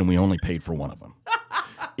 and we only paid for one of them.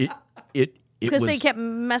 Because they kept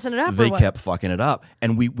messing it up. They kept fucking it up,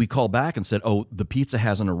 and we called back and said, "Oh, the pizza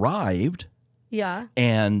hasn't arrived." Yeah.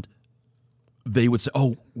 And they would say,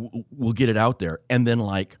 "Oh, we'll get it out there," and then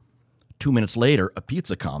like 2 minutes later, a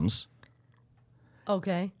pizza comes.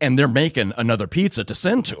 Okay. And they're making another pizza to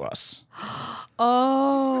send to us.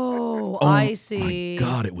 Oh, I see. My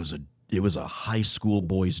God, it was a high school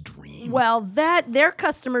boy's dream. Well, their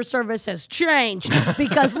customer service has changed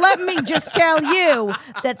because let me just tell you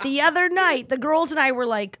that the other night the girls and I were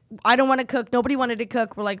like, I don't want to cook. Nobody wanted to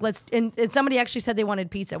cook. We're like, and somebody actually said they wanted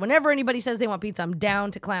pizza. Whenever anybody says they want pizza, I'm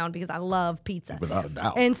down to clown because I love pizza. Without a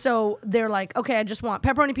doubt. And so they're like, okay, I just want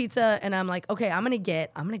pepperoni pizza, and I'm like, okay, I'm gonna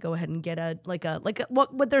go ahead and get a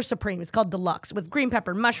what their supreme. It's called deluxe with green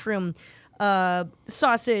pepper, mushroom,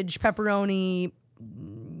 sausage, pepperoni,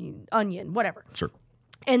 onion, whatever. Sure.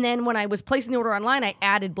 And then when I was placing the order online, I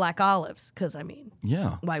added black olives because, I mean,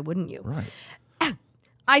 yeah, why wouldn't you? Right.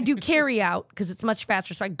 I do carry out because it's much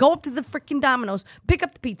faster. So I go up to the freaking Domino's, pick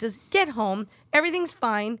up the pizzas, get home. Everything's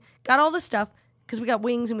fine. Got all the stuff because we got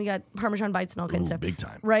wings and we got Parmesan bites and all kinds of stuff. Big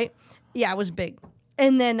time. Right? Yeah, it was big.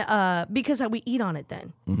 And then because we eat on it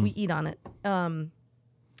then. Mm-hmm. We eat on it.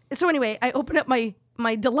 So anyway, I open up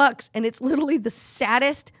my deluxe and it's literally the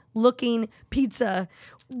saddest looking pizza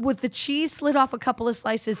with the cheese slid off a couple of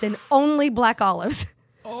slices and only black olives.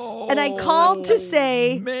 Oh, and I called to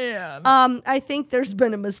say, man, I think there's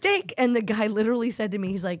been a mistake. And the guy literally said to me,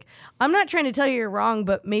 he's like, I'm not trying to tell you you're wrong,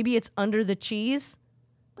 but maybe it's under the cheese.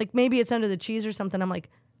 Like maybe it's under the cheese or something. I'm like,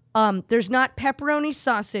 there's not pepperoni,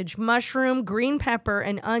 sausage, mushroom, green pepper,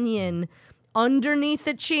 and onion underneath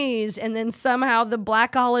the cheese, and then somehow the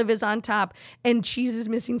black olive is on top, and cheese is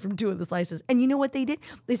missing from 2 of the slices. And you know what they did?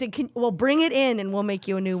 They said, well, bring it in and we'll make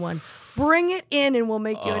you a new one. Bring it in and we'll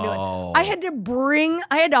make you a new one. I had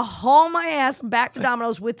to haul my ass back to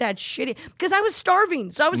Domino's with that shitty, because I was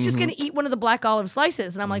starving. So I was just going to eat one of the black olive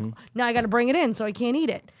slices. And I'm like, now I got to bring it in so I can't eat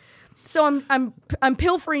it. So I'm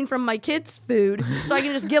pilfering from my kids' food so I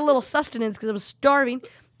can just get a little sustenance because I was starving.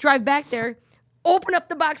 Drive back there. Open up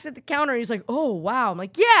the box at the counter. And he's like, oh, wow. I'm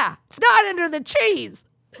like, yeah, it's not under the cheese.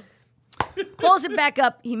 Close it back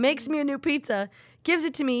up. He makes me a new pizza, gives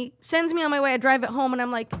it to me, sends me on my way. I drive it home, and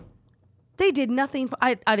I'm like, they did nothing.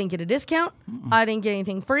 I didn't get a discount. I didn't get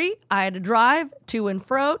anything free. I had to drive to and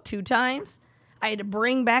fro 2 times. I had to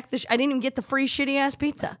bring back I didn't even get the free shitty-ass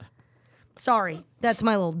pizza. Sorry. That's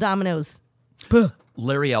my little Domino's.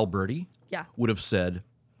 Larry Alberti yeah. would have said,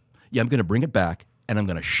 yeah, I'm going to bring it back, and I'm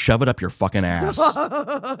going to shove it up your fucking ass.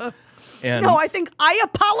 And no, I think I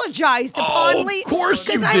apologized to Ponley. Of course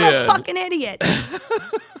you did. Because I'm a fucking idiot.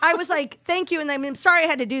 I was like, thank you, and I'm sorry I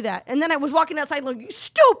had to do that. And then I was walking outside like,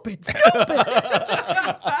 stupid.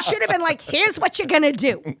 Should have been like, here's what you're going to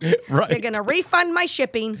do. Right. You're going to refund my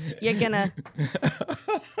shipping. You're going to...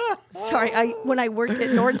 Sorry, when I worked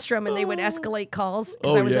at Nordstrom and they would escalate calls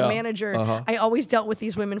because I was a manager, I always dealt with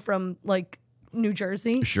these women from like New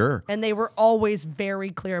Jersey. Sure. And they were always very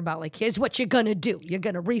clear about like, here's what you're going to do. You're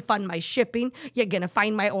going to refund my shipping. You're going to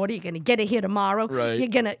find my order. You're going to get it here tomorrow. Right. You're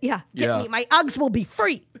going to, get me. My Uggs will be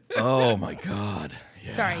free. Oh, my God.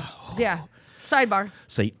 Yeah. Sorry. Yeah. Sidebar.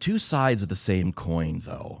 Say 2 sides of the same coin,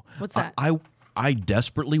 though. What's that? I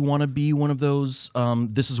desperately want to be one of those,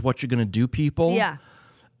 this is what you're going to do people. Yeah.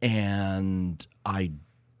 And I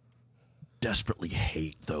desperately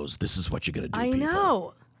hate those, this is what you're going to do people. I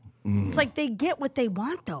know. It's like they get what they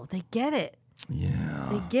want, though. They get it.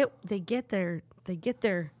 Yeah. They get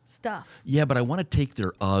their stuff. Yeah, but I want to take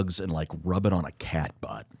their Uggs and like rub it on a cat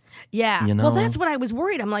butt. Yeah. You know? Well, that's what I was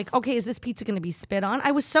worried. I'm like, okay, is this pizza going to be spit on?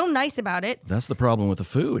 I was so nice about it. That's the problem with the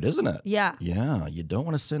food, isn't it? Yeah. Yeah. You don't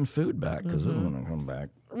want to send food back because it won't come back.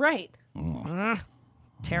 Right.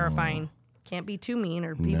 Terrifying. Can't be too mean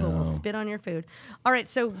or people will spit on your food. All right.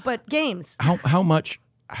 So, but games. How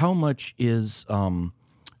much is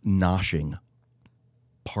noshing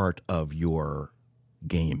part of your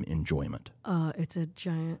game enjoyment? It's a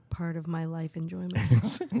giant part of my life enjoyment.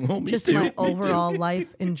 Well, just too, my overall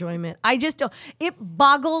life enjoyment. I just don't. It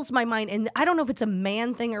boggles my mind, and I don't know if it's a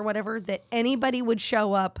man thing or whatever that anybody would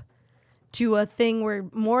show up to a thing where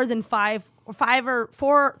more than 5 or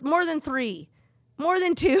 4, more than 3, more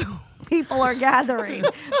than 2 people are gathering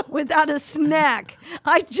without a snack.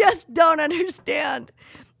 I just don't understand.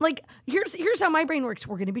 Like, here's how my brain works.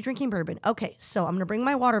 We're going to be drinking bourbon. Okay, so I'm going to bring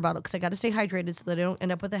my water bottle because I got to stay hydrated so that I don't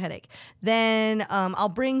end up with a headache. Then I'll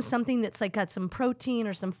bring something that's like got some protein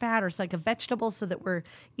or some fat or it's like a vegetable so that we're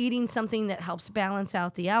eating something that helps balance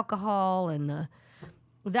out the alcohol and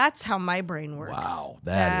That's how my brain works. Wow,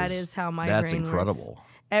 that is how my brain works. That's incredible.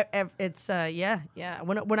 It's yeah.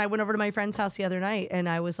 When I went over to my friend's house the other night, and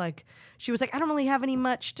I was like, she was like, I don't really have any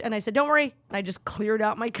much, and I said, don't worry. And I just cleared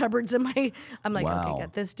out my cupboards and I'm like, okay, I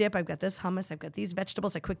got this dip, I've got this hummus, I've got these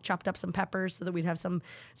vegetables. I quick chopped up some peppers so that we'd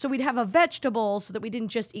have a vegetable so that we didn't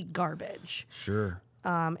just eat garbage. Sure.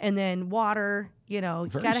 And then water. You know,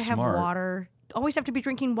 you gotta have water. Always have to be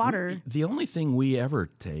drinking water. The only thing we ever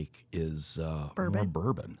take is bourbon. More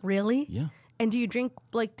bourbon. Really? Yeah. And do you drink,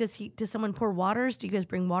 like, does someone pour waters? Do you guys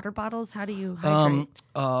bring water bottles? How do you hydrate?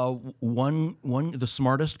 The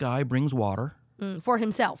smartest guy brings water. For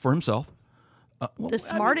himself. The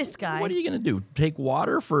smartest guy. What are you going to do? Take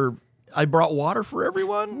water for, I brought water for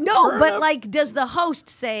everyone? No, but like, does the host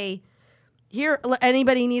say, here,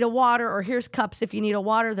 anybody need a water? Or here's cups if you need a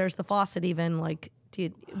water. There's the faucet even. Like,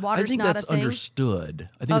 water's I think not that's a thing? understood.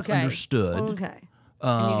 I think it's understood. Okay.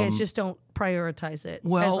 And you guys just don't prioritize it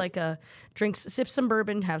as like a sip some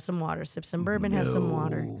bourbon, have some water. Sip some bourbon, have some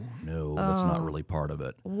water. No, that's not really part of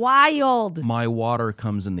it. Wild. My water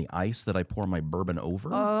comes in the ice that I pour my bourbon over.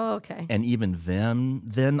 Oh, okay. And even then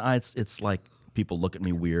it's like people look at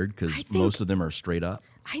me weird because most of them are straight up.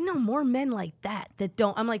 I know more men like that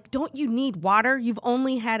don't. I'm like, don't you need water? You've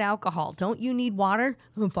only had alcohol. Don't you need water?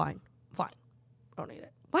 I'm fine. I don't need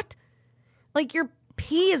it. What? Like your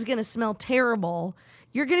pee is going to smell terrible.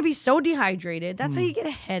 You're going to be so dehydrated. That's how you get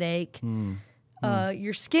a headache.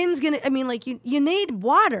 Your skin's going to, you need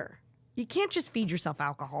water. You can't just feed yourself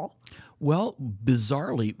alcohol. Well,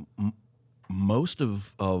 bizarrely, most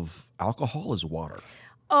of alcohol is water.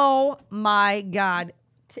 Oh, my God.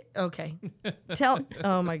 Okay.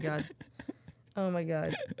 Oh, my God. Oh, my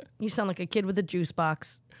God. You sound like a kid with a juice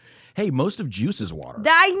box. Hey, most of juice is water.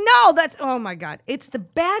 I know. Oh my God. It's the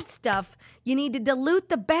bad stuff. You need to dilute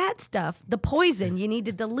the bad stuff, the poison. You need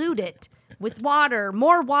to dilute it with water,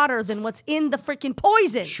 more water than what's in the freaking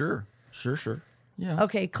poison. Sure. Yeah.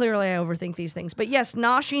 Okay, clearly I overthink these things. But yes,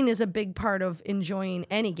 noshing is a big part of enjoying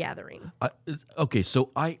any gathering. Okay,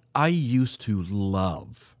 so I used to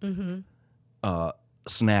love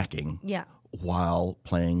snacking while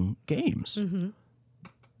playing games.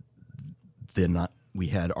 Then we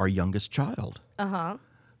had our youngest child,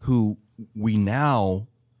 who we now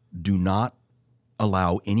do not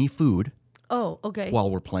allow any food. Oh, okay. While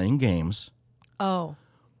we're playing games. Oh.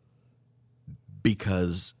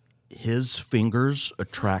 Because his fingers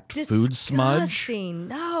attract Disgusting. Food smudge.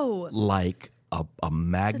 No. Like a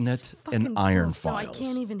magnet and iron gross. files. No, I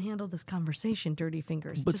can't even handle this conversation, dirty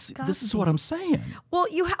fingers. But this is what I'm saying. Well,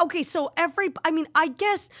 so I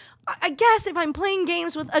guess if I'm playing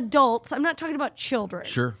games with adults, I'm not talking about children.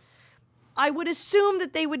 Sure. I would assume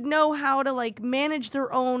that they would know how to like manage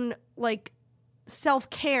their own like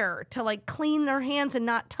self-care, to like clean their hands and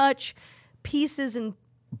not touch pieces and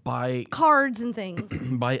cards and things.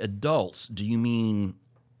 By adults, do you mean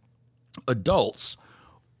adults?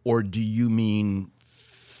 Or do you mean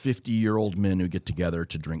 50-year-old men who get together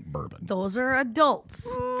to drink bourbon? Those are adults.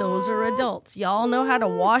 Y'all know how to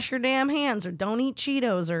wash your damn hands, or don't eat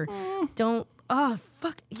Cheetos, or don't. Oh,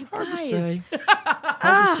 fuck you Hard guys. to say.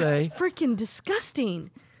 Hard to say. It's freaking disgusting.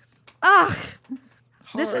 Ugh.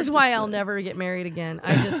 This is why I'll never get married again.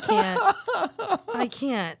 I just can't. I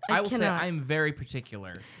can't. I will say I'm very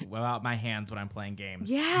particular about my hands when I'm playing games.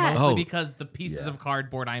 Yeah. Mostly because the pieces of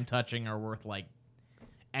cardboard I'm touching are worth like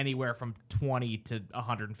anywhere from $20 to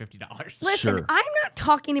 $150. Listen, I'm not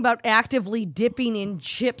talking about actively dipping in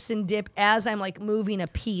chips and dip as I'm like moving a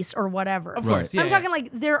piece or whatever. Of course, I'm talking like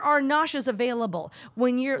there are noshas available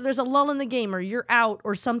when there's a lull in the game or you're out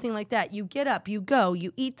or something like that. You get up, you go,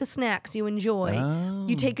 you eat the snacks you enjoy,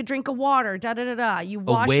 you take a drink of water, you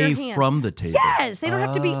wash your hands. Away from the table. Yes, they don't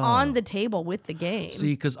have to be on the table with the game.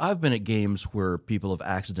 See, because I've been at games where people have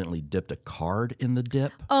accidentally dipped a card in the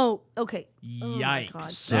dip. Oh, okay. Yikes.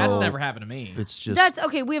 Oh So that's never happened to me. It's just that's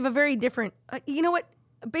okay. We have a very different. You know what?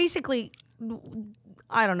 Basically,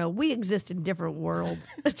 I don't know. We exist in different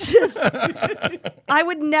worlds. It's just, I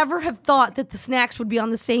would never have thought that the snacks would be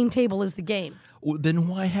on the same table as the game. Well, then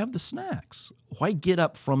why have the snacks? Why get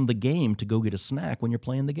up from the game to go get a snack when you're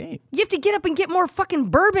playing the game? You have to get up and get more fucking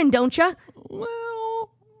bourbon, don't you?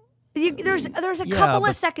 Well, there's a couple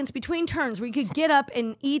of seconds between turns where you could get up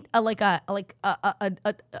and eat a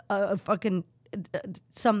fucking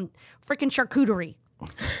some freaking charcuterie.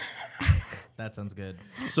 That sounds good.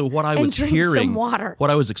 So what I was hearing, what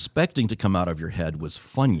I was expecting to come out of your head was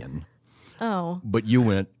Funyun. Oh. But you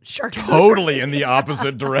went charcuterie. Totally in the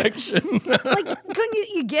opposite direction. Like, couldn't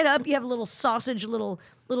you get up, you have a little sausage, little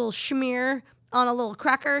schmear on a little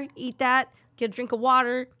cracker, eat that, get a drink of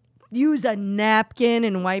water, use a napkin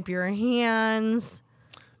and wipe your hands.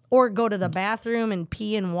 or go to the bathroom and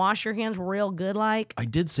pee and wash your hands real good like. I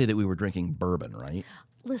did say that we were drinking bourbon, right?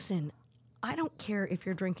 Listen, I don't care if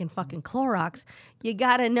you're drinking fucking Clorox. You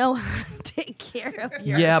got to know how to take care of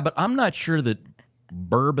your... Yeah, but I'm not sure that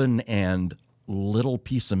bourbon and little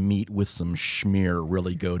piece of meat with some schmear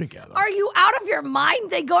really go together. Are you out of your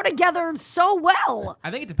mind? They go together so well.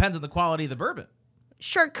 I think it depends on the quality of the bourbon.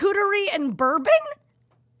 Charcuterie and bourbon?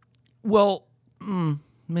 Well,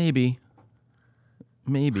 maybe.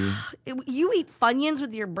 You eat Funyuns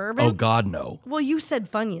with your bourbon? Oh, God, no. Well, you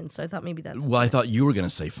said Funyuns, so I thought maybe that's... Well, I thought you were going to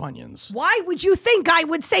say Funyuns. Why would you think I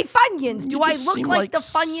would say Funyuns? Do I look like the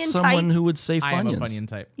Funyun type? Someone who would say Funyuns. I am a Funyun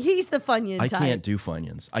type. He's the Funyun type. I can't do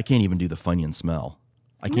Funyuns. I can't even do the Funyun smell.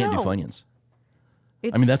 I can't do Funyuns.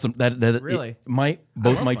 It's, I mean, that's really?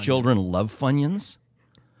 Both my children love Funyuns,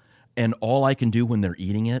 and all I can do when they're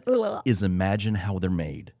eating it is imagine how they're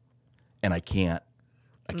made, and I can't.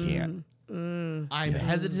 I'm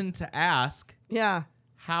hesitant to ask. Yeah.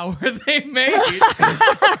 How are they made?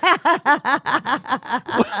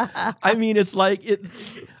 I mean, it's like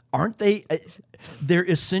aren't they? They're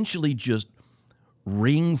essentially just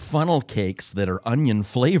ring funnel cakes that are onion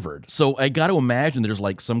flavored. So I got to imagine there's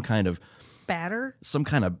like some kind of batter,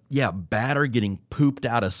 batter getting pooped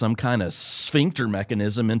out of some kind of sphincter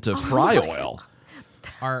mechanism into fry oil.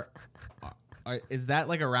 Is that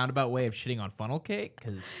like a roundabout way of shitting on funnel cake?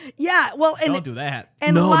 Don't do that.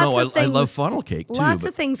 And I love funnel cake too. Lots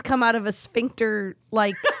of things come out of a sphincter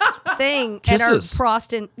like thing Kisses. and are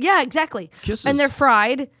frosted. Yeah, exactly. Kisses. And they're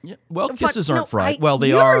fried. Yeah, well, kisses aren't fried.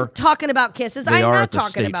 You're are talking about kisses. They I'm are not at the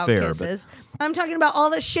talking state about fair, kisses. I'm talking about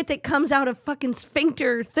all the shit that comes out of fucking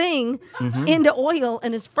sphincter thing into oil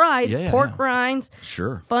and is fried. Pork rinds,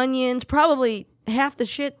 Funyuns, probably half the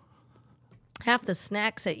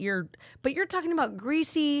snacks but you're talking about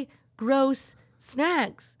greasy, gross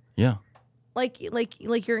snacks. Yeah. Like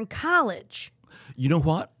you're in college. You know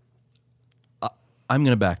what? I'm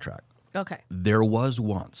going to backtrack. Okay. There was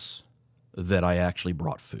once that I actually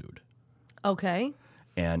brought food. Okay.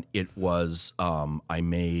 And it was, I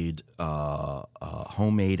made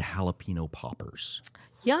homemade jalapeno poppers.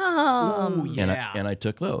 Yum. Oh, yeah. And I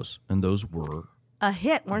took those, and those were a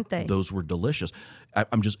hit, weren't they? Those were delicious.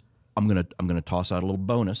 I'm gonna toss out a little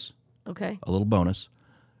bonus. Okay. A little bonus.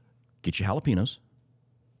 Get your jalapenos.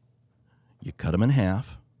 You cut them in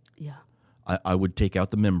half. Yeah. I would take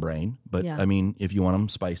out the membrane, but I mean, if you want them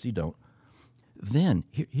spicy, don't. Then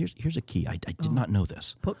here's a key. I did not know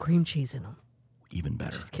this. Put cream cheese in them. Even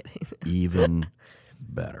better. Just kidding. Even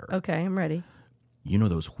better. Okay, I'm ready. You know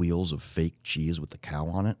those wheels of fake cheese with the cow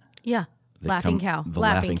on it? Yeah. Laughing cow. The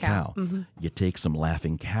laughing cow. Mm-hmm. You take some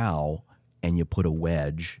laughing cow and you put a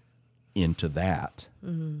wedge into that.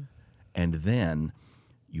 Mm-hmm. And then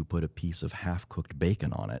you put a piece of half-cooked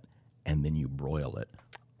bacon on it, and then you broil it.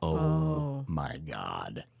 Oh. My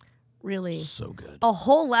God. Really? So good. A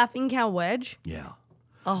whole laughing cow wedge? Yeah.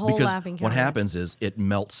 A whole laughing cow what wedge. happens is it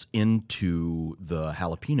melts into the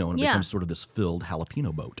jalapeno and it becomes sort of this filled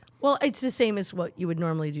jalapeno boat. Well, it's the same as what you would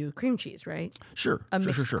normally do with cream cheese, right? Sure. A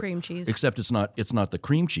mixed cream cheese. Except it's not the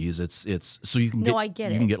cream cheese. It's so you can I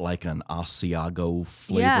get you it. can get like an Asiago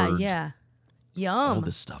flavored. Yeah. Yum. All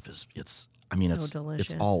this stuff is it's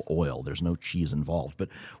delicious. It's all oil. There's no cheese involved, but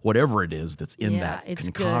whatever it is that's in that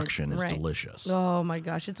concoction is delicious. Oh my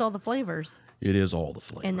gosh, it's all the flavors. It is all the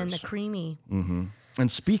flavors. And then the creamy. Mm-hmm. And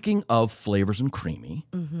speaking of flavors and creamy,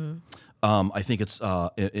 I think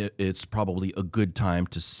it's probably a good time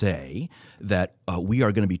to say that we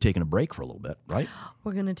are going to be taking a break for a little bit, right?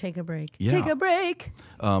 We're going to take a break. Yeah. Take a break.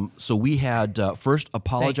 So we had first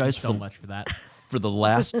apologize Thank you so much for that. For the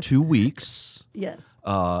last 2 weeks. Yes.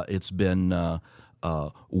 It's been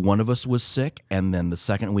one of us was sick, and then the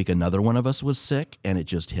second week another one of us was sick, and it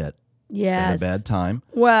just hit. Yes. At a bad time.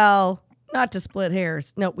 Well, not to split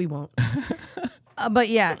hairs. No, we won't. But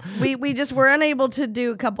yeah, we just were unable to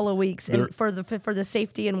do a couple of weeks for the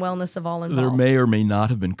safety and wellness of all involved. There may or may not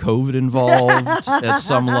have been COVID involved at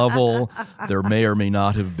some level. There may or may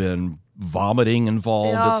not have been vomiting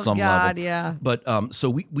involved at some level. Yeah. But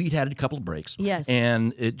so we'd had a couple of breaks. Yes.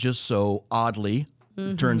 And it just so oddly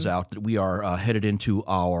turns out that we are headed into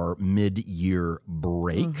our mid-year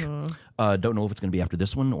break. Don't know if it's going to be after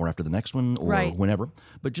this one or after the next one or whenever.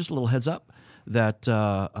 But just a little heads up that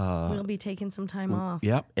we'll be taking some time off.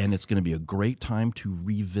 Yep, and it's going to be a great time to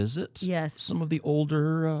revisit some of the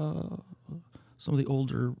older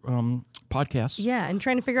podcasts. Yeah, and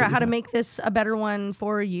trying to figure out how to make this a better one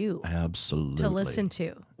for you. Absolutely. To listen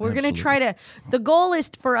to. We're going to try to, the goal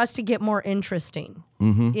is for us to get more interesting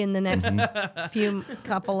in the next in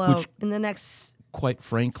the next quite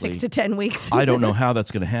frankly, 6 to 10 weeks. I don't know how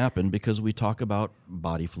that's going to happen because we talk about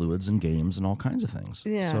body fluids and games and all kinds of things.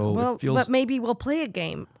 Yeah. So well, it feels... but maybe we'll play a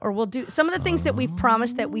game or we'll do some of the things that we've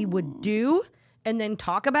promised that we would do and then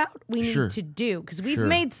talk about. We need to do because we've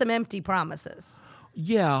made some empty promises.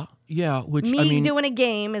 Yeah. Which doing a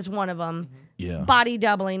game is one of them. Yeah. Body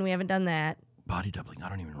doubling, we haven't done that. Body doubling, I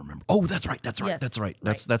don't even remember. Oh, that's right.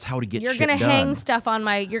 Yes. That's how to get. You're shit gonna done. hang stuff on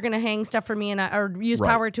my. You're gonna hang stuff for me, and or use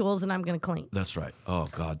power tools, and I'm gonna clean. That's right. Oh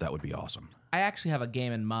God, that would be awesome. I actually have a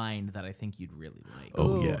game in mind that I think you'd really like.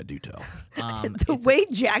 Oh yeah, do tell. The way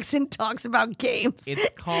Jackson talks about games, it's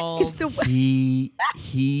called. Is the way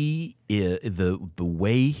he the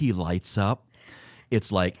way he lights up. It's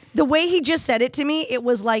like the way he just said it to me. It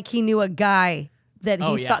was like he knew a guy that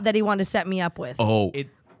he thought that he wanted to set me up with. Oh,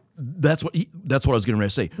 that's what I was getting ready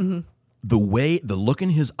to say. Mm-hmm. The look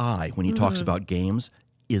in his eye when he talks about games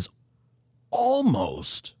is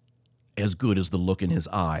almost as good as the look in his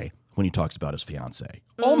eye when he talks about his fiance.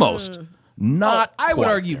 Almost. Not I would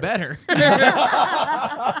quite argue there. better.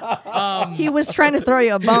 He was trying to throw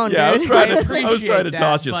you a bone, Yeah, dude. I was trying to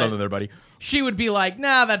toss you but something there, buddy. She would be like,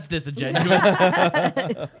 nah, that's disingenuous.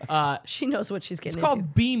 She knows what she's getting It's called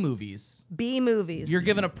into. B movies. B movies. You're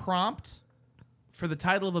given a prompt for the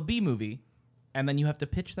title of a B movie, and then you have to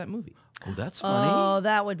pitch that movie. Oh, that's funny. Oh,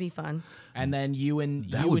 that would be fun. And then you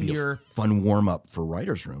and a your fun warm up for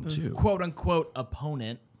writer's room too. quote unquote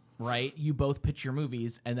opponent, right? You both pitch your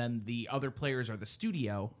movies, and then the other players are the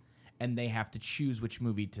studio, and they have to choose which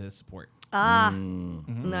movie to support.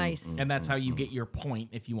 Nice. And that's how you get your point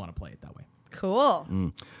if you want to play it that way.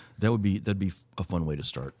 Cool. That'd be a fun way to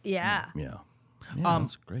start. Yeah. Yeah.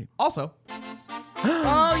 That's great. Also,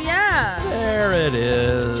 Oh yeah. There it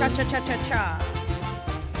is. Cha cha cha cha cha.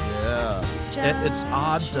 Yeah. It's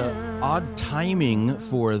odd timing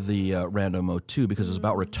for the random mode too because it's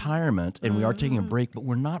about retirement and we are taking a break, but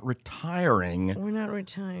we're not retiring. We're not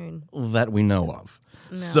retiring. That we know of.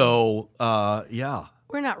 No. So yeah.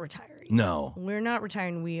 We're not retiring. No. We're not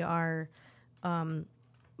retiring. We are,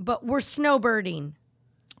 but we're snowbirding.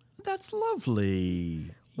 That's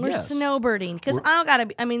lovely. We're Yes. snowbirding because I don't gotta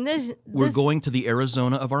be. I mean, We're going to the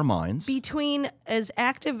Arizona of our minds. between as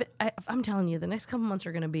active. I'm telling you, the next couple months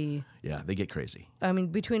are gonna be. Yeah, they get crazy. I mean,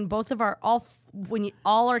 between both of our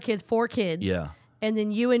all our kids, 4 kids. Yeah. And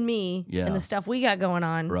then you and me. Yeah. And the stuff we got going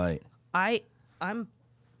on. Right. I'm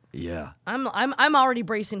Yeah. I'm already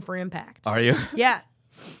bracing for impact. Are you? Yeah.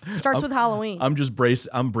 Starts with Halloween.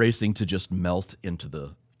 I'm bracing to just melt into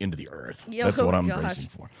the earth. Yeah, That's oh what I'm gosh. bracing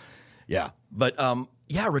for. Yeah. But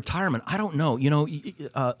yeah, retirement. I don't know. You know,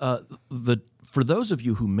 for those of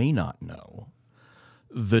you who may not know,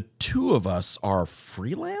 the two of us are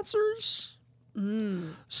freelancers.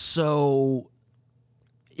 So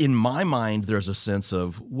in my mind, there's a sense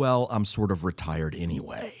of, well, I'm sort of retired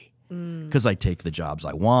anyway. Because I take the jobs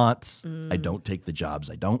I want. I don't take the jobs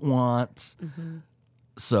I don't want.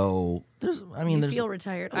 So there's, I mean, you there's feel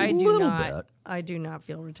retired. a I do little not. bit. I do not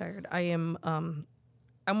feel retired. I am.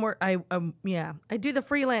 I do the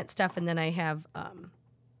freelance stuff, and then I have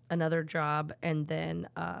another job, and then.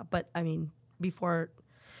 But I mean, before,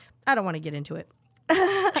 I don't want to get into it.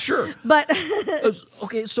 Sure. But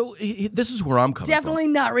okay, so this is where I'm coming definitely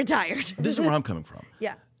not retired. from. This is where I'm coming from.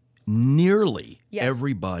 Yeah. Nearly Yes.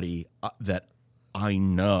 everybody that I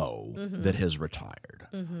know that has retired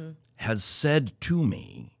has said to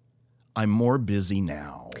me, I'm more busy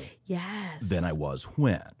now Yes. than I was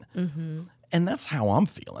when. And that's how I'm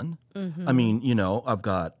feeling. I mean, you know, I've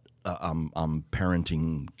got, I'm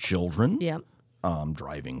parenting children. Yep. I'm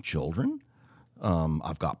driving children.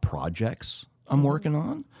 I've got projects I'm working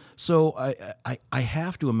on. So I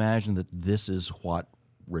have to imagine that this is what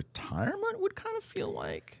retirement would kind of feel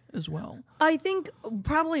like as well. I think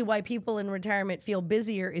probably why people in retirement feel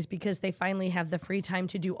busier is because they finally have the free time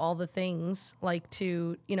to do all the things, like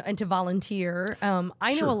to, you know, and to volunteer.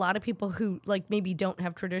 I know a lot of people who like maybe don't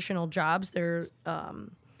have traditional jobs. They're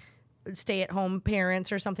stay-at-home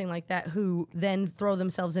parents or something like that who then throw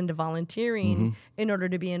themselves into volunteering in order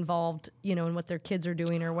to be involved, you know, in what their kids are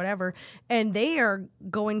doing or whatever. And they are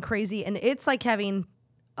going crazy. And it's like having...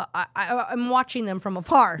 I'm watching them from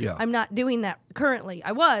afar. Yeah. I'm not doing that currently.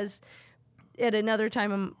 I was at another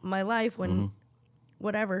time in my life when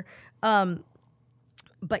whatever.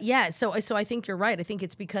 But yeah, so I think you're right. I think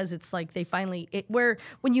it's because it's like they finally where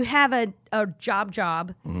when you have a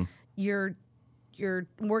job, you're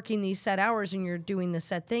working these set hours and you're doing the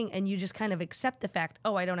set thing and you just kind of accept the fact,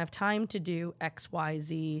 oh, I don't have time to do X, Y,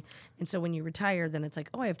 Z. And so when you retire, then it's like,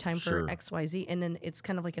 oh, I have time for X, Y, Z. And then it's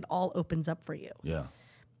kind of like it all opens up for you. Yeah.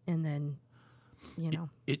 And then, you know,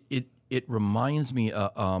 it reminds me.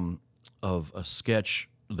 of a sketch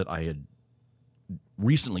that I had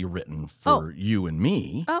recently written for you and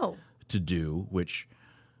me to do, which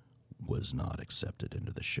was not accepted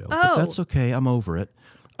into the show. But that's okay. I'm over it.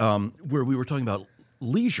 Where we were talking about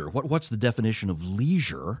leisure. What's the definition of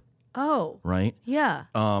leisure? Oh. Right? Yeah.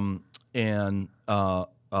 And the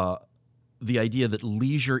idea that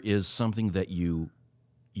leisure is something that you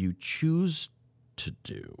choose to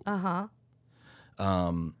do. Uh-huh.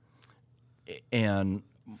 And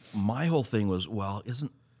my whole thing was, well,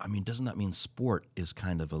 doesn't that mean sport is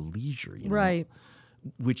kind of a leisure, you know? Right.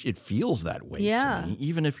 Which it feels that way to me.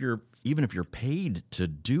 Even if you're paid to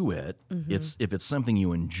do it, if it's something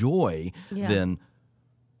you enjoy, then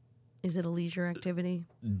is it a leisure activity?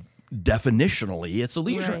 Definitionally, it's a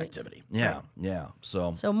leisure activity. Yeah, yeah.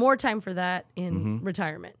 So more time for that in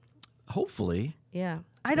retirement. Hopefully. Yeah.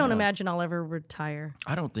 I don't imagine I'll ever retire.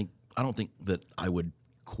 I don't think that I would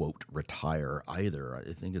quote retire either.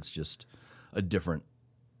 I think it's just a different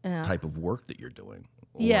type of work that you're doing.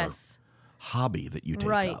 Or hobby that you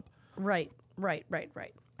take up. Right.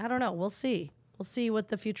 I don't know. We'll see. We'll see what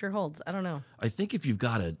the future holds. I don't know. I think if you've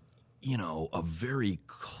got a very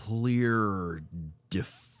clear,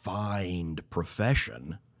 defined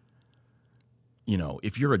profession,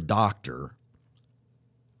 if you're a doctor,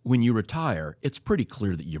 when you retire, it's pretty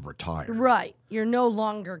clear that you've retired. Right. You're no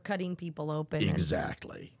longer cutting people open.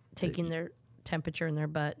 Exactly. And taking their temperature in their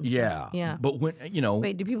butt. Yeah. Yeah. But when,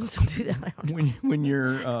 Wait, do people still do that? I don't know. When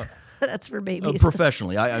you're... That's for babies.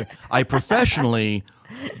 Professionally. I professionally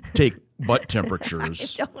take butt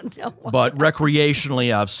temperatures. I don't know why. But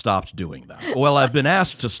recreationally, I've stopped doing that. Well, I've been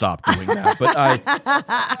asked to stop doing that, but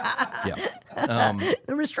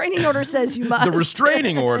the restraining order says you must. The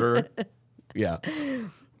restraining order, yeah.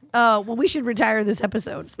 Well, we should retire this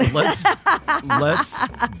episode. Let's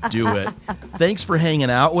do it. Thanks for hanging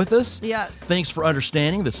out with us. Yes. Thanks for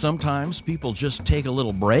understanding that sometimes people just take a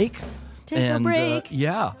little break. Take a break.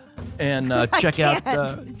 And check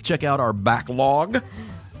out our backlog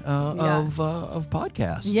of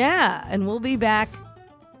podcasts. Yeah, and we'll be back.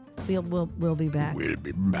 We'll be back. We'll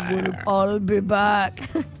be back. We'll all be back.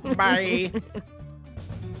 Bye.